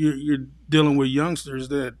 But you're dealing with youngsters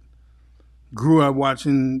that grew up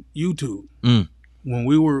watching YouTube. When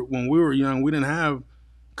we were young, we didn't have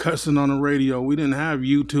cussing on the radio. We didn't have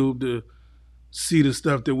YouTube to see the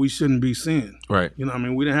stuff that we shouldn't be seeing. Right. You know what I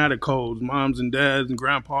mean? We didn't have the codes. Moms and dads and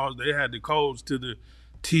grandpas, they had the codes to the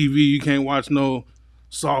TV. You can't watch no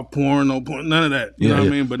soft porn, no porn, none of that. You know what I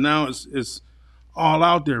mean? But now it's all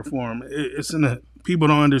out there for them. People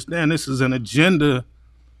don't understand this is an agenda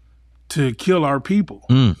to kill our people.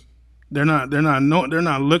 They're not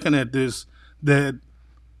looking at this that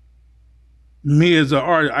me as an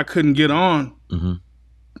artist, I couldn't get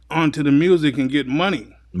onto the music and get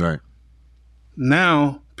money. Right.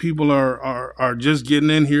 Now people are just getting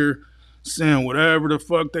in here saying whatever the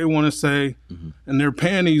fuck they want to say, and they're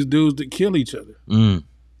paying these dudes to kill each other. You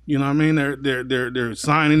know what I mean? They're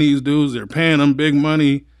signing these dudes, they're paying them big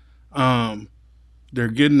money. They're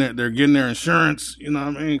getting their insurance, you know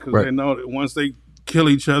what I mean? Because they know that once they kill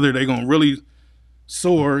each other, they're gonna really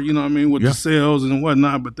soar, you know what I mean, with the sales and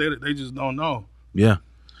whatnot. But they just don't know. Yeah,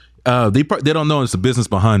 they don't know it's the business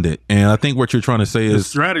behind it, and I think what you're trying to say is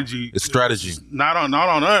strategy. It's strategy, it's not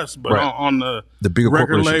on us, but on the bigger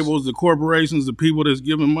record labels, the corporations, the people that's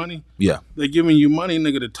giving money. Yeah, they're giving you money,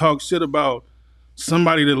 nigga, to talk shit about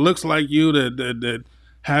somebody that looks like you, that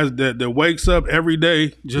wakes up every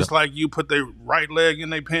day just like you, put their right leg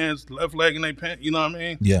in their pants, left leg in their pants, you know what I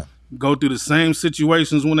mean? Yeah. Go through the same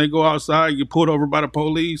situations when they go outside, get pulled over by the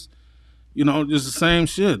police, you know, just the same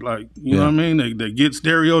shit. Like, you know what I mean? They get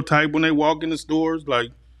stereotyped when they walk in the stores,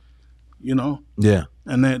 like, you know? Yeah.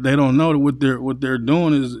 And they don't know that what they're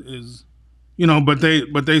doing is you know, but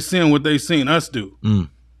they seeing what they seen us do.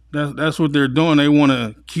 That's what they're doing. They want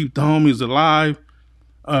to keep the homies alive.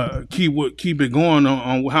 Keep it going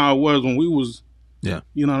on how it was when we was, you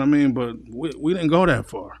know what I mean? But we didn't go that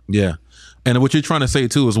far. Yeah. And what you're trying to say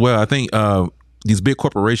too as well, I think these big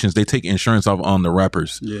corporations, they take insurance off on the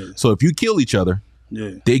rappers. Yeah. So if you kill each other,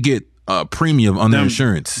 they get premium on their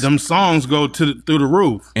insurance. Them songs go through the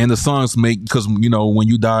roof, and the songs make, because when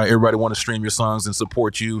you die, everybody want to stream your songs and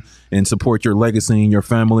support you and support your legacy and your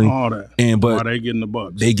family, all that. But they getting the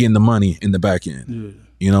bucks, they getting the money in the back end.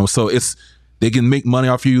 So they can make money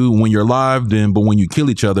off you when you're alive, but when you kill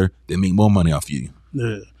each other, they make more money off you.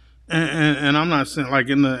 Yeah, and I'm not saying like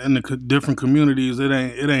in the different communities, it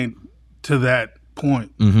ain't to that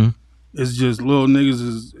point. Mm-hmm. It's just little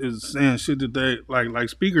niggas is saying shit that they like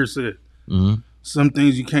Speaker said. Mm-hmm. Some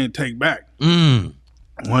things you can't take back.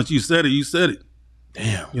 Once you said it, you said it.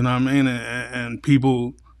 Damn. You know what I mean? And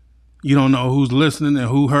people, you don't know who's listening and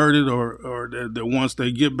who heard it or that once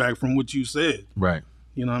they get back from what you said. Right.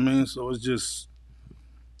 You know what I mean? So it's just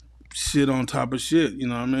shit on top of shit. You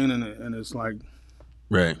know what I mean? And it's like,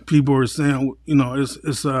 right. People are saying,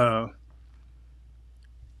 it's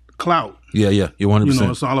clout. Yeah, you're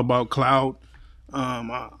 100%. It's all about clout.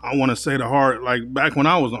 I want to say the hard, like back when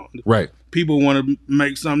I was on. Right. People want to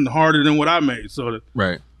make something harder than what I made. So that,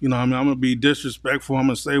 right. I'm going to be disrespectful. I'm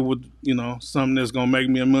going to say something that's going to make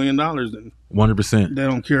me $1 million. And 100%. They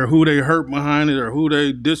don't care who they hurt behind it or who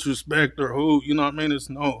they disrespect or who, you know what I mean? It's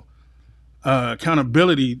no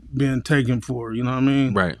accountability being taken for, you know what I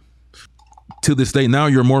mean? Right. To this day, now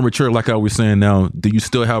you're more mature, like I was saying now. Do you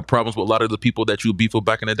still have problems with a lot of the people that you beef with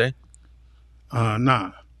back in the day?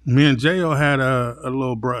 Nah. Me and J.O. had a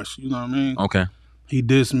little brush, you know what I mean? Okay. He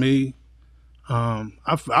dissed me. I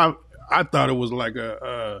thought it was like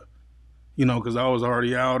because I was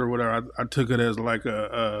already out or whatever. I took it as like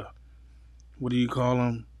what do you call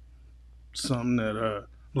them? Something that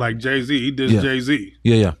like Jay-Z. He dissed Jay-Z.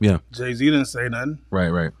 Yeah. Jay-Z didn't say nothing.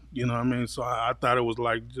 Right. You know what I mean? So I thought it was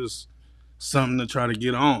like just something to try to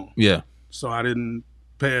get on. Yeah. So I didn't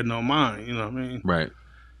pay it no mind. You know what I mean? Right.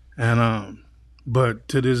 And but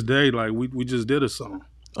to this day, like we just did a song.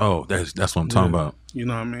 Oh, that's what I'm talking about. You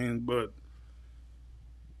know what I mean? But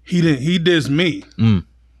he dissed me. You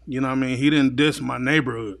know what I mean? He didn't diss my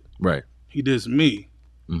neighborhood. Right. He dissed me.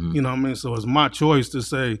 Mm-hmm. You know what I mean? So it's my choice to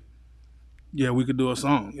say, yeah, we could do a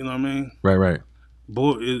song. You know what I mean? Right.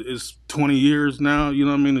 It's 20 years now. You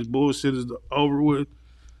know what I mean? This bullshit is over with.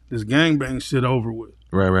 This gangbang shit over with.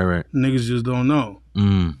 Right. Niggas just don't know.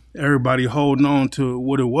 Everybody holding on to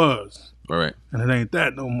what it was. Right. And it ain't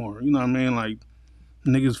that no more. You know what I mean? Like,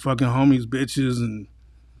 niggas fucking homies, bitches, and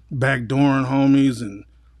backdooring homies, and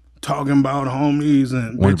talking about homies,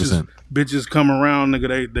 and 100%. bitches come around,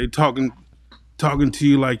 nigga, they talking to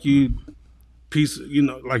you like you piece,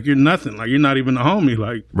 like you're nothing, like you're not even a homie.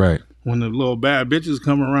 Like, right. When the little bad bitches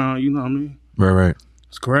come around, you know what I mean? Right.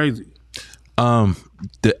 It's crazy.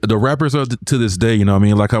 The rappers are to this day, you know what I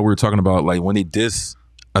mean? Like how we were talking about, like when they diss,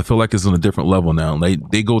 I feel like it's on a different level now.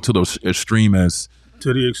 They go to the extreme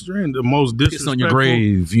the most disrespectful. Piss on your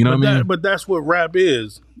grave, you know what I mean? But that's what rap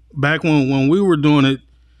is. Back when we were doing it,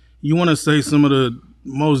 you want to say some of the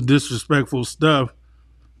most disrespectful stuff,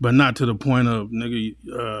 but not to the point of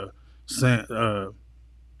saying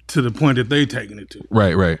to the point that they taking it to.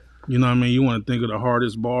 Right. You know what I mean? You want to think of the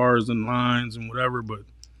hardest bars and lines and whatever, but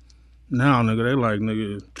now, nigga, they like,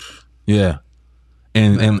 nigga. Yeah.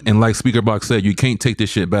 And like Speaker Box said, you can't take this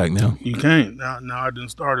shit back now. You can't. Now I done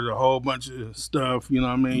started a whole bunch of stuff, you know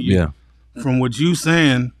what I mean? From what you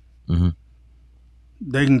saying,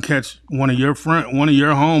 they can catch one of your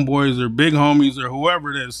homeboys or big homies or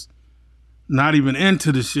whoever that's not even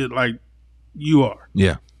into the shit like you are.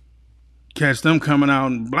 Yeah. Catch them coming out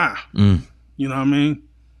and blah. You know what I mean?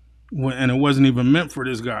 And it wasn't even meant for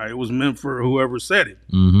this guy. It was meant for whoever said it.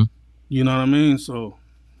 You know what I mean? So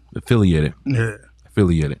affiliated. Yeah.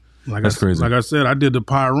 Affiliated. That's crazy. Like I said, I did the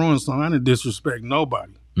Piru'n song. I didn't disrespect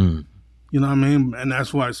nobody. You know what I mean? And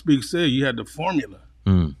that's why Speak said you had the formula.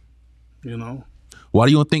 You know? Why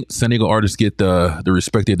do you think San Diego artists get the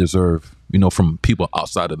respect they deserve, from people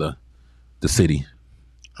outside of the city?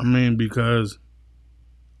 I mean, because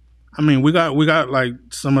we got like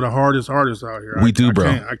some of the hardest artists out here. We do,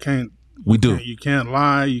 bro. We do. You can't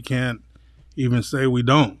lie. You can't even say we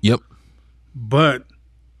don't. Yep. But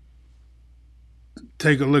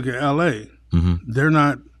take a look at LA. They're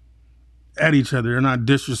not at each other. They're not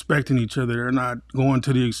disrespecting each other. They're not going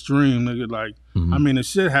to the extreme. Nigga, like, I mean, the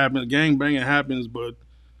shit happens. Gang banging happens, but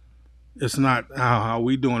it's not how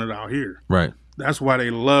we doing it out here. Right. That's why they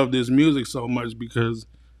love this music so much, because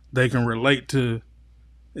they can relate to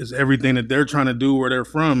it's everything that they're trying to do where they're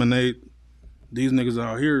from, and these niggas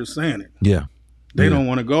out here is saying it. Yeah. They don't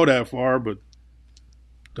want to go that far, but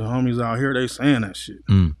the homies out here, they saying that shit.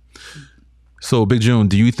 So, Big June,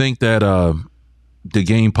 do you think that the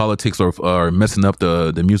game politics are messing up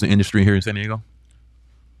the music industry here in San Diego?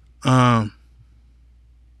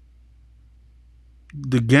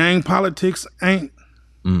 the gang politics ain't.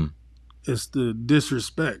 Mm. It's the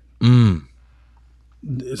disrespect. Mm.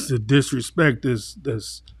 It's the disrespect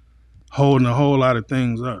that's holding a whole lot of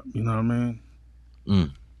things up. You know what I mean?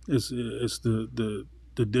 Mm. It's the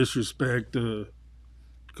disrespect.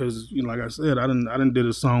 Because like I said, I didn't did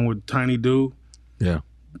a song with Tiny Do. Yeah.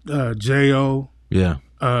 J.O. Yeah.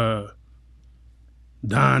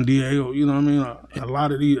 Don Diego. You know what I mean? A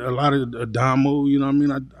lot of Adamo. You know what I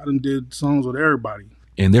mean? I done did songs with everybody.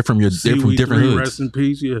 And they're from different hoods. Rest in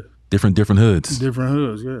peace. Yeah. Different hoods. Different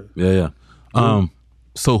hoods. Yeah. Yeah. Yeah.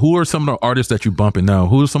 So who are some of the artists that you bumping now?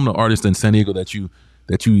 Who are some of the artists in San Diego that you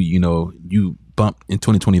bump in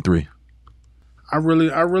 2023? I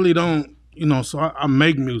really don't. So I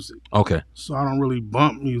make music. Okay. So I don't really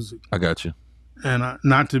bump music. I got you. And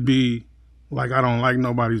not to be like I don't like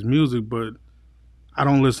nobody's music, but I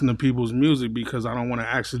don't listen to people's music because I don't want to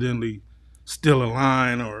accidentally steal a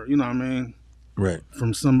line or, you know what I mean? Right.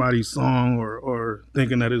 From somebody's song or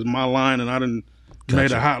thinking that it's my line and I done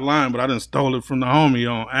made a hot line, but I done stole it from the homie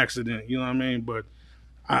on accident. You know what I mean? But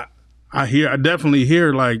I definitely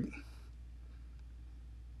hear like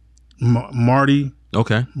Marty.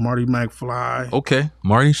 Okay. Marty McFly. Okay.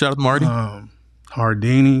 Marty. Shout out to Marty.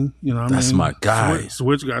 Hardini. You know what I mean? That's my guy.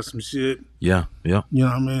 Switch got some shit. Yeah. Yeah. You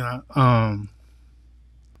know what I mean?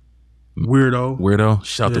 Weirdo.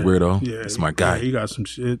 Shout to Weirdo. Yeah. That's my guy. Yeah, he got some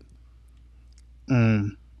shit.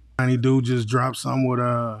 Tiny Dude just dropped some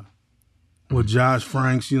with Josh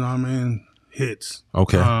Franks, you know what I mean? Hits.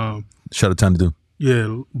 Okay. Shout out to Tiny Dude.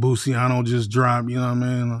 Yeah, Buciano just dropped, you know what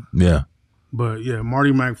I mean? Yeah. But yeah,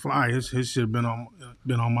 Marty McFly, his shit been on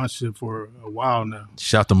my shit for a while now.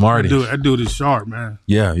 Shout to Marty. That dude is sharp, man.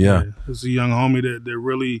 Yeah. It's a young homie that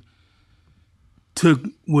really took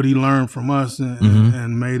what he learned from us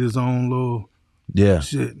and made his own little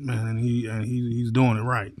shit, man. And he's doing it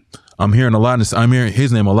right. I'm hearing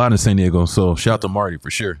his name a lot in San Diego. So shout out to Marty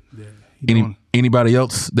for sure. Yeah, anybody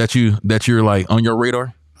else that you're like on your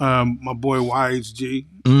radar? My boy YHG.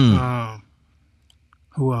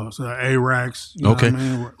 Who else? A-Rax. Okay. I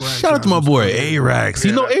mean? Shout out to my boy A-Rax.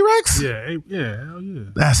 You know A-Rax? Yeah, hell yeah.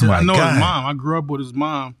 That's my guy. I know his mom. I grew up with his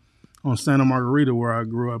mom on Santa Margarita where I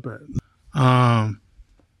grew up at. I'm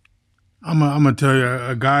gonna tell you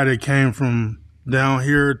a guy that came from down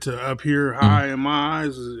here to up here high in my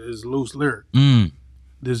eyes is Loose Lyric.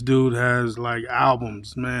 This dude has like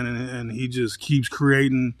albums, man, and he just keeps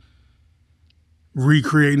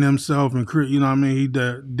recreating himself and you know what I mean? He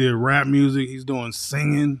did rap music. He's doing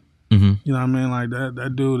singing. You know what I mean? Like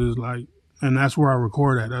that dude is like, and that's where I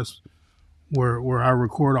record at. That's where I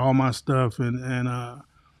record all my stuff. And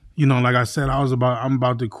like I said, I'm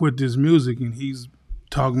about to quit this music, and he's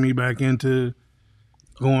talking me back into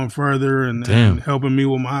going further and helping me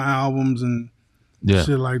with my albums and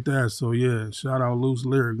shit like that. So yeah, shout out Loose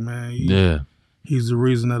Lyric, man. He's the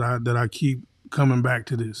reason that I keep coming back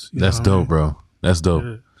to this. That's dope, bro. That's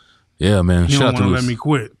dope. Yeah, man. He don't want to let me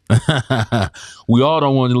quit. We all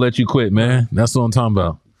don't want to let you quit, man. That's what I'm talking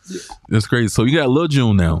about. That's crazy. So you got Lil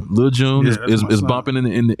June now. Lil June is bumping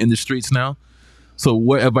in the streets now. So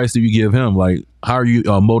what advice do you give him? Like, how are you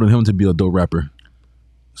molding him to be a dope rapper?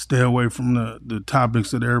 Stay away from the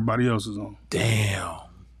topics that everybody else is on. Damn.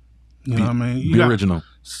 You know what I mean? Be original.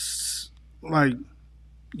 Like,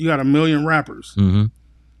 you got a million rappers. Mm-hmm.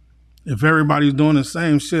 If everybody's doing the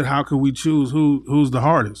same shit, how could we choose who's the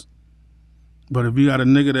hardest? But if you got a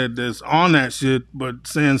nigga that's on that shit but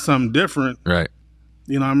saying something different, right?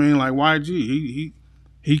 You know what I mean? Like YG,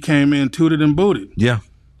 he came in, tooted and booted. Yeah.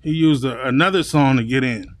 He used another song to get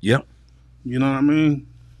in. Yep. You know what I mean?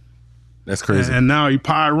 That's crazy. And now he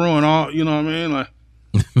Piru'n all, you know what I mean? Like,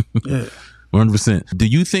 yeah. 100%. Do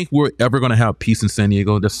you think we're ever going to have peace in San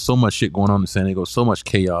Diego? There's so much shit going on in San Diego, so much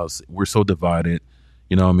chaos. We're so divided.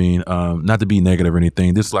 You know what I mean? Not to be negative or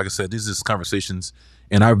anything. This, like I said, this is conversations,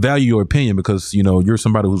 and I value your opinion because, you're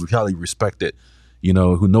somebody who's highly respected,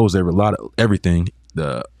 who knows everything.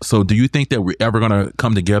 So do you think that we're ever going to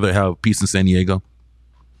come together and have peace in San Diego?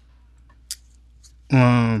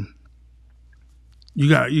 You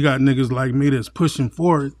got niggas like me that's pushing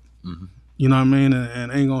for it. Mm-hmm. You know what I mean?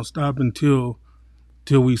 And ain't gonna stop until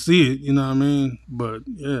we see it. You know what I mean? But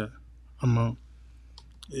yeah,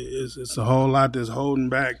 it's a whole lot that's holding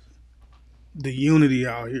back the unity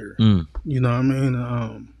out here. You know what I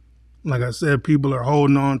mean? Like I said, people are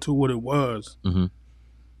holding on to what it was. Mm-hmm.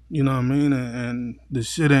 You know what I mean? And the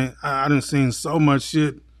shit ain't. I done seen so much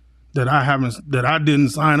shit that I didn't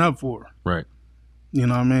sign up for. Right. You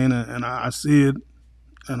know what I mean? And I see it,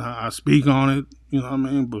 and I speak on it. You know what I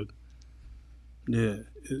mean? But yeah,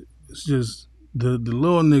 it's just the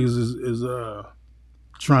little niggas is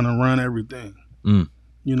trying to run everything. Mm.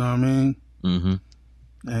 You know what I mean?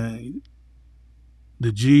 Mm-hmm. And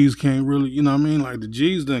the G's can't really, you know what I mean? Like the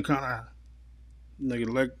G's done kind of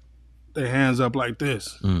nigga let their hands up like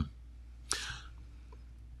this. Mm.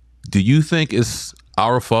 Do you think it's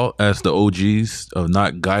our fault as the OGs of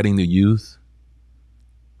not guiding the youth,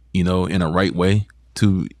 you know, in a right way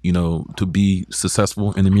to, you know, to be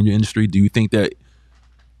successful in the music industry? Do you think that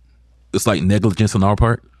it's like negligence on our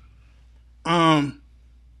part?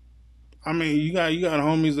 I mean, you got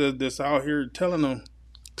homies that's out here telling them.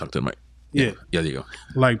 Talk to the mic. Yeah, there you go.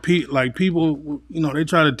 Like people, you know, they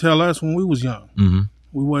try to tell us when we was young. Mm-hmm.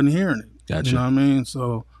 We wasn't hearing it. Gotcha. You know what I mean?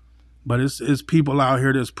 So, but it's people out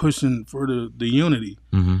here that's pushing for the unity,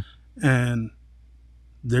 and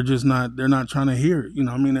they're just not. They're not trying to hear it. You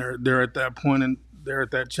know what I mean? They're at that point and they're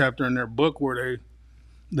at that chapter in their book where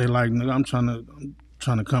they like, nigga, I'm trying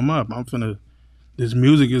to come up. This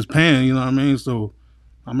music is paying. You know what I mean? So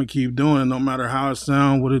I'm gonna keep doing it no matter how it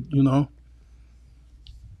sound. What it, you know.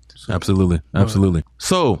 So, Absolutely.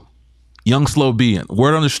 So, Young Slow B.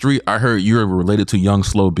 Word on the street, I heard you're related to Young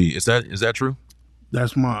Slow B. Is that true?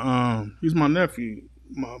 That's my he's my nephew.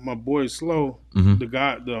 My boy Slow, the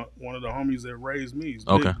guy, one of the homies that raised me. He's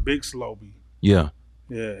big Slow B. Yeah.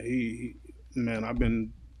 Yeah, he man, I've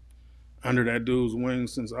been under that dude's wing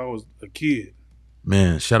since I was a kid.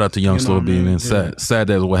 Man, shout out to Young Slow B, man. Sad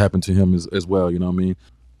that what happened to him as well, you know what I mean?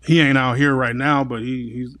 He ain't out here right now, but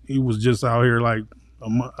he was just out here like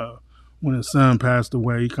when his son passed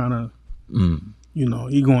away. He kind of, you know,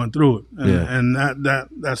 he going through it, and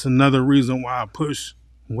that's another reason why I push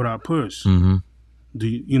what I push.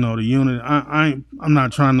 The unit. I'm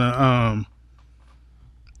not trying to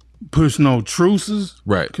push no truces,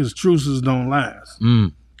 right? Because truces don't last.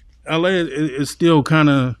 LA is still kind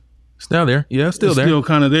of still there, still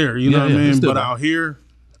kind of there. You know what I mean? But out here,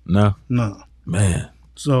 no, man.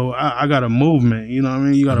 So I got a movement, you know what I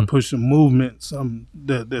mean? You got to push a movement, something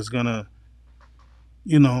that's going to,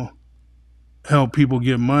 you know, help people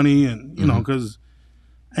get money and, you know, because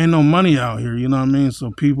ain't no money out here, you know what I mean?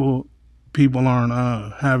 So people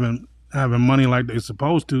aren't having money like they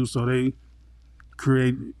supposed to, so they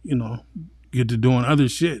create, you know, get to doing other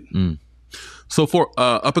shit. So for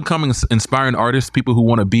up-and-coming inspiring artists, people who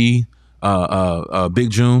want to be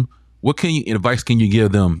Big June, what advice can you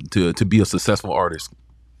give them to be a successful artist?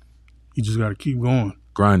 You just got to keep going.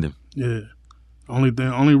 Grinding. Yeah.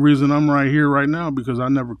 Only reason I'm right here right now because I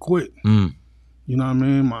never quit. You know what I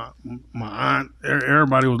mean? My aunt,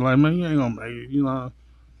 everybody was like, man, you ain't gonna make it, you know.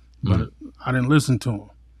 But I didn't listen to them.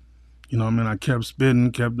 You know what I mean? I kept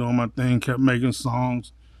spitting, kept doing my thing, kept making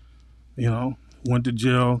songs. You know, went to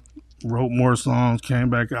jail, wrote more songs, came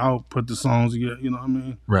back out, put the songs together, you know what I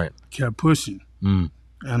mean? Right. Kept pushing. And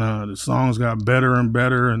the songs got better and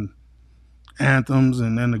better, and anthems,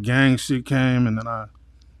 and then the gang shit came, and then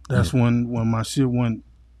that's when my shit went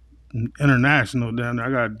international down there.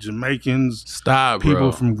 I got Jamaicans,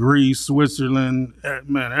 people from Greece, Switzerland,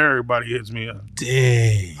 man, everybody hits me up.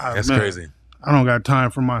 Dang, that's crazy. I don't got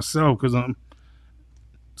time for myself because I'm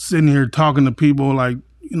sitting here talking to people like,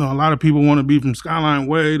 you know, a lot of people want to be from Skyline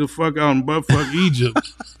way the fuck out in buttfuck Egypt.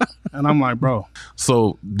 And I'm like, bro.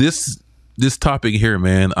 So this topic here,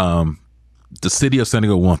 man, the city of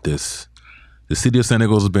Senegal want this. The city of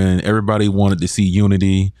Senegal has been, everybody wanted to see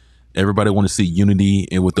unity. Everybody wanted to see unity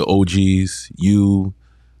and with the OGs, you,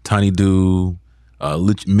 Tiny Do,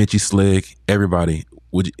 Mitchie Slick, everybody.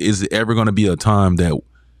 Is it ever going to be a time that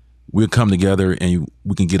we'll come together and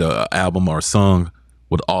we can get an album or a song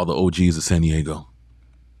with all the OGs of San Diego?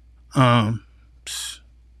 I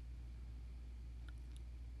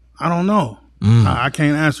don't know. I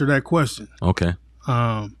can't answer that question. Okay.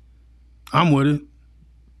 I'm with it.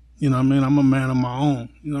 You know what I mean? I'm a man of my own.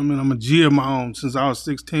 You know what I mean? I'm a G of my own. Since I was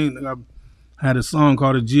 16, I had a song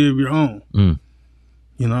called A G of Your Own. You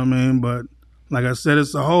know what I mean? But like I said,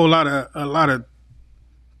 it's a lot of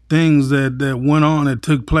things that went on, that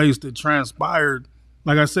took place, that transpired.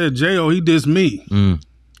 Like I said, J.O., he dissed me.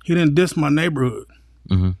 He didn't diss my neighborhood.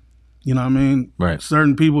 You know what I mean? Right.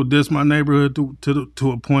 Certain people diss my neighborhood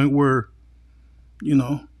to a point where, you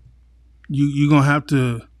know, you're going to have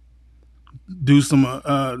to do some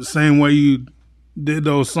the same way you did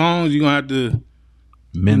those songs. You're going to have to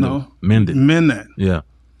mend that. Yeah.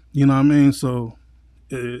 You know what I mean? So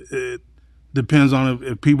it depends on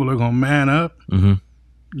if people are going to man up, you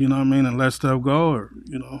know what I mean, and let stuff go, or,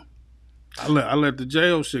 you know, I let the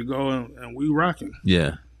jail shit go and we rocking.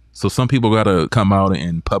 Yeah. So some people got to come out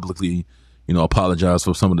and publicly, you know, apologize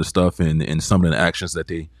for some of the stuff and some of the actions that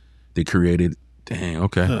they created. Dang,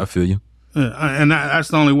 okay, I feel you. And that's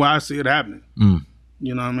the only way I see it happening.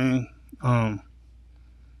 You know what I mean?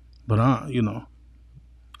 But you know,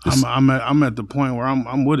 I'm at the point where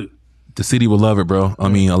I'm with it. The city will love it, bro. I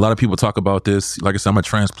mean, a lot of people talk about this. Like I said, I'm a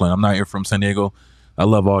transplant. I'm not here from San Diego. I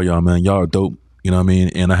love all y'all, man. Y'all are dope. You know what I mean?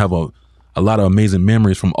 And I have a lot of amazing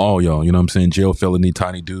memories from all y'all. You know what I'm saying? Jail Felony,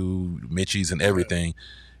 Tiny Dude, Mitchie's, and everything.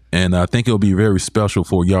 And I think it'll be very special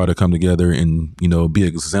for y'all to come together and, you know, be an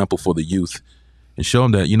example for the youth and show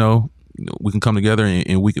them that, you know, we can come together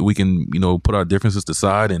and we can, you know, put our differences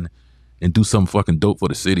aside and do something fucking dope for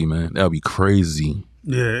the city, man. That'll be crazy.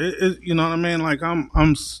 Yeah, you know what I mean? Like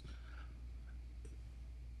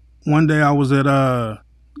one day I was at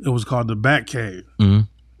it was called the Bat Cave.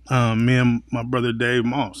 Mm-hmm. Me and my brother Dave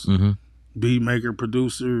Moss, Mm-hmm. beat maker,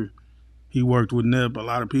 producer. He worked with Nip, a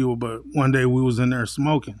lot of people. But one day we was in there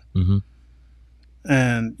smoking, Mm-hmm.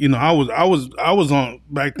 and you know I was on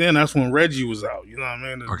back then. That's when Reggie was out. You know what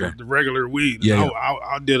I mean? The regular weed. Yeah,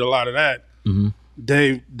 I did a lot of that. Mm-hmm.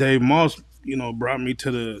 Dave Moss, you know, brought me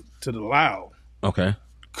to the Loud. Okay.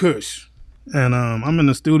 Kush, and I'm in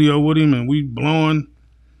the studio with him, and we blowing.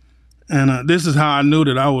 And this is how I knew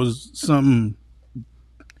that I was something.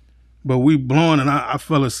 But we blowing, and I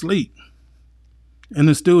fell asleep in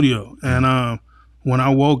the studio. And when I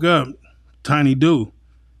woke up, Tiny Do,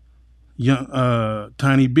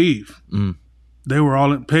 Tiny Beef, they were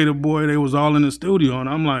all in Pay the Boy. They was all in the studio, and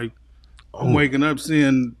I'm like, I'm waking up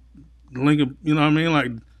seeing Lincoln. You know what I mean?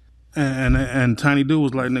 Like, and Tiny Do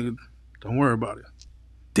was like, nigga, don't worry about it.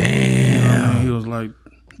 Damn. You know what I mean? He was like,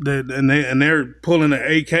 they're pulling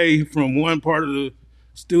the AK from one part of the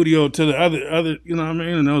studio to the other. You know what I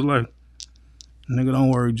mean? And I was like, nigga, don't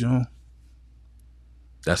worry, June.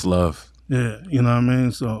 That's love. Yeah, you know what I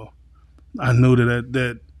mean? So I knew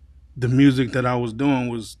that the music that I was doing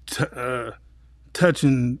was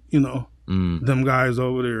touching, you know, them guys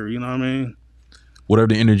over there. You know what I mean? Whatever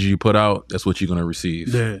the energy you put out, that's what you're gonna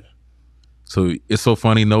receive. Yeah. So it's so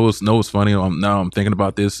funny. No, it's funny. Now I'm thinking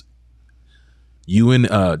about this. You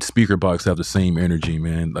and Speaker Box have the same energy,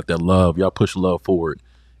 man. Like that love. Y'all push love forward,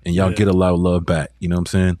 and y'all get a lot of love back. You know what I'm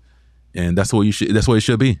saying? And that's what you should. That's what it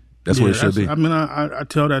should be. That's what it should be. I mean, I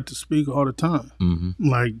tell that to Speaker all the time. Mm-hmm.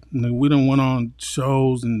 Like, we done went on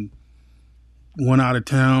shows and went out of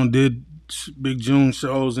town, did Big June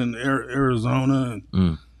shows in Arizona,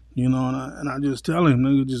 and you know, and I just tell him,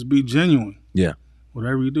 nigga, just be genuine. Yeah.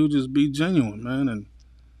 Whatever you do, just be genuine, man, and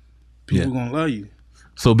people gonna love you.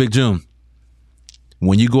 So, Big June,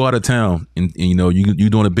 when you go out of town and you know you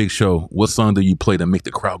doing a big show, what song do you play to make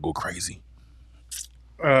the crowd go crazy?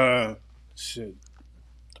 Shit,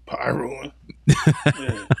 the Piru'n.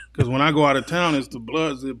 Yeah, because when I go out of town, it's the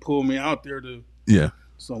Bloods that pull me out there to. Yeah.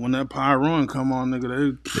 So when that Piru'n come on,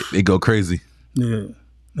 nigga, they go crazy. Yeah,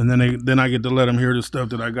 and then I get to let them hear the stuff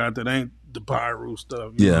that I got that ain't the Piru'n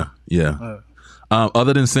stuff. Yeah, yeah.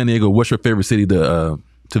 Other than San Diego, what's your favorite city to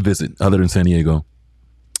visit? Other than San Diego,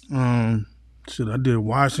 shit, I did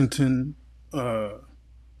Washington,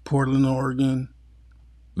 Portland, Oregon,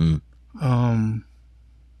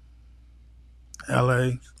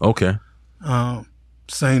 L.A. Okay.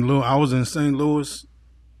 St. Louis. I was in St. Louis.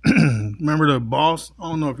 Remember the Boss? I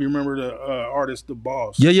don't know if you remember the artist, the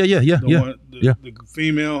Boss. Yeah. The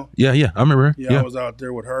female. Yeah. I remember her. Yeah, I was out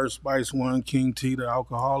there with her, Spice One, King T, the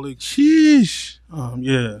alcoholic. Sheesh.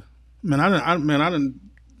 Yeah. Man, I didn't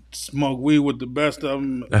smoke weed with the best of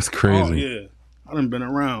them. That's crazy. Oh, yeah. I done been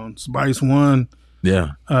around. Spice One.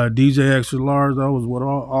 Yeah. DJ Extra Large. I was with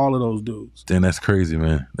all of those dudes. Damn, that's crazy,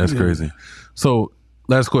 man. That's crazy. So,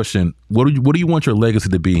 last question. What do you want your legacy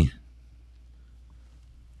to be?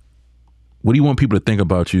 What do you want people to think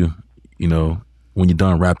about you, you know, when you're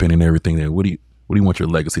done rapping and everything there? What do you want your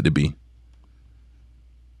legacy to be?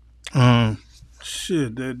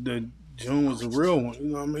 Shit, that June was a real one, you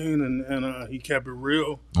know what I mean? And he kept it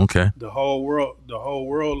real. Okay. The whole world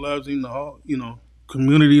loves him, the whole, you know,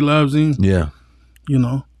 community loves him. Yeah. You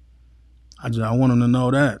know. I want him to know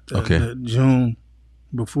that June,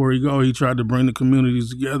 before he go, he tried to bring the communities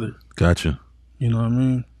together. Gotcha. You know what I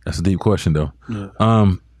mean? That's a deep question though.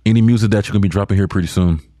 Yeah. Any music that you're gonna be dropping here pretty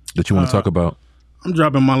soon that you want to talk about? I'm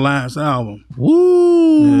dropping my last album.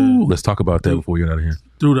 Woo! Yeah. Let's talk about that before we get out of here.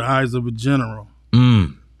 Through the Eyes of a General.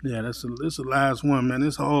 Yeah, that's the last one, man.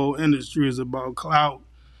 This whole industry is about clout.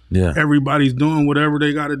 Yeah. Everybody's doing whatever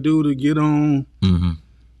they got to do to get on.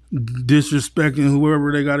 Disrespecting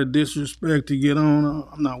whoever they got to disrespect to get on.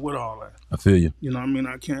 I'm not with all that. I feel you. You know what I mean?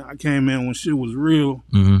 I came in when shit was real,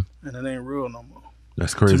 and it ain't real no more.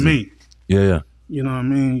 That's crazy. To me. Yeah. You know what I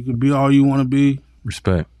mean? You can be all you want to be.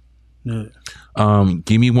 Respect. Yeah.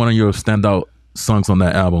 Give me one of your standout songs on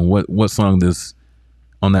that album. What song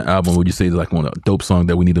on that album would you say is like one a dope song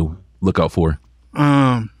that we need to look out for?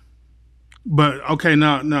 But okay,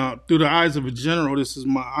 now through the eyes of a general, this is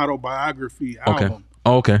my autobiography Okay. album.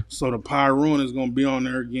 Oh, okay. So the Piru'n is gonna be on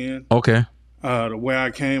there again. Okay. The way I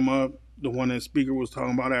came up, the one that speaker was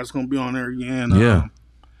talking about, that's gonna be on there again. Yeah.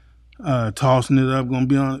 Tossing it up gonna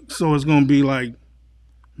be on. So it's gonna be like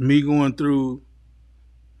me going through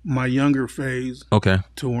my younger phase, Okay.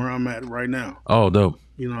 to where I'm at right now. Oh, dope.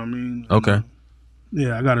 You know what I mean? Okay.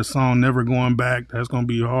 Yeah, I got a song, Never Going Back. That's gonna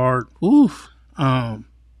be hard. Oof.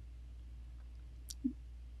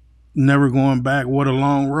 Never Going Back. What a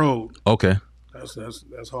Long Road. Okay. That's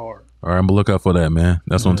hard. All right, I'm gonna look out for that, man.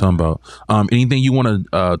 That's what I'm talking about. Anything you want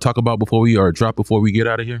to talk about before we drop before we get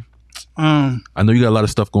out of here? I know you got a lot of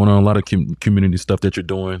stuff going on, a lot of community stuff that you're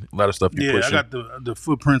doing, a lot of stuff you're pushing. I got the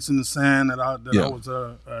Footprints in the Sand that I was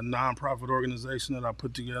a nonprofit organization that I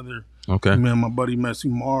put together. Okay. Me and my buddy Messy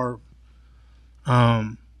Marv.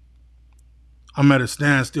 I'm at a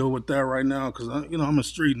standstill with that right now because I'm a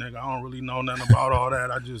street nigga. I don't really know nothing about all that.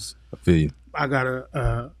 I feel you. I got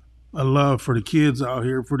a love for the kids out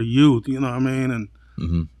here, for the youth. You know what I mean?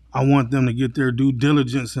 And I want them to get their due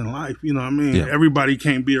diligence in life. You know what I mean? Yeah. Everybody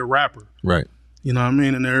can't be a rapper. Right. You know what I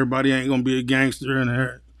mean? And everybody ain't gonna be a gangster. And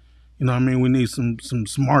you know what I mean? We need some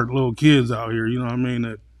smart little kids out here. You know what I mean?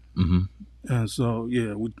 That, and so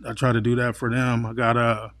yeah, I try to do that for them. I got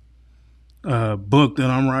a book that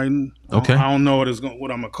I'm writing. Okay. I don't know what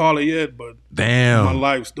I'm gonna call it yet, but my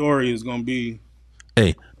life story is gonna be.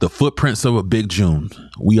 Hey, The Footprints of a Big June.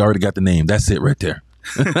 We already got the name. That's it right there.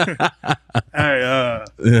 Hey,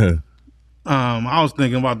 yeah. I was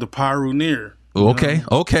thinking about the Piru'n. Okay,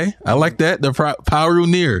 okay. I like that. The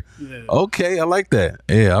Piru'n. Yeah. Okay, I like that.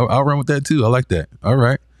 Yeah, I'll run with that too. I like that. All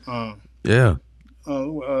right. Yeah.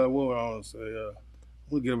 What would I want to say?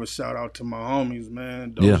 We'll give a shout out to my homies,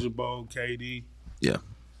 man. Doja Bo, KD. Yeah.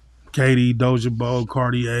 KD, Doja Bo,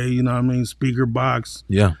 Cartier, you know what I mean? Speaker Box.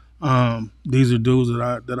 Yeah. These are dudes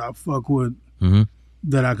that I fuck with,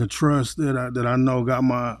 that I could trust, that I know got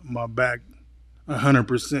my back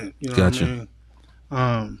 100%. You know gotcha. what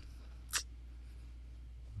I mean?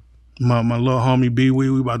 My little homie B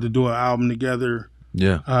we about to do an album together.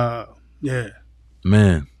 Yeah. Yeah.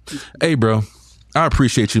 Man. Hey, bro. I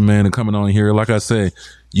appreciate you, man, and coming on here. Like I say,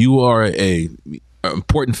 you are a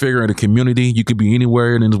important figure in the community. You could be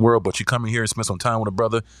anywhere in this world, but you come in here and spend some time with a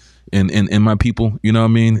brother and my people. You know what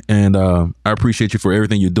I mean? And I appreciate you for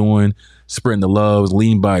everything you're doing, spreading the love,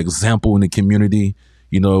 leading by example in the community.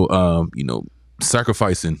 You know,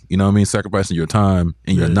 sacrificing. You know what I mean? Sacrificing your time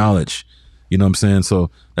and your knowledge. You know what I'm saying?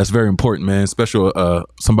 So that's very important, man. Especially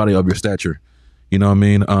somebody of your stature. You know what I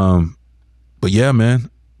mean? But yeah, man.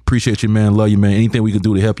 Appreciate you, man. Love you, man. Anything we can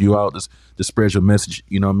do to help you out, just spread your message.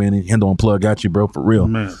 You know what I mean? Hendo Unplugged got you, bro, for real.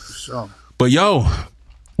 Man, for sure. But yo,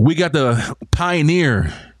 we got the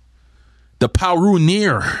pioneer, the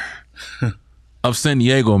Piru'n of San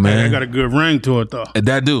Diego, man. Hey, I got a good ring to it, though.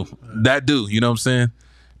 That do. You know what I'm saying?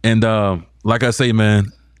 And like I say,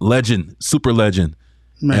 man, legend, super legend.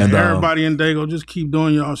 Man, and, everybody in Dago, just keep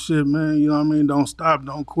doing y'all shit, man. You know what I mean? Don't stop,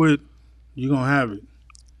 don't quit. You're going to have it.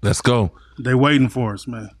 Let's go. They waiting for us,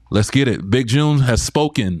 man. Let's get it. Big June has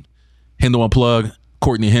spoken. Hendo Unplugged,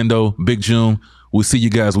 Courtney Hendo, Big June. We'll see you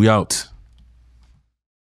guys. We out.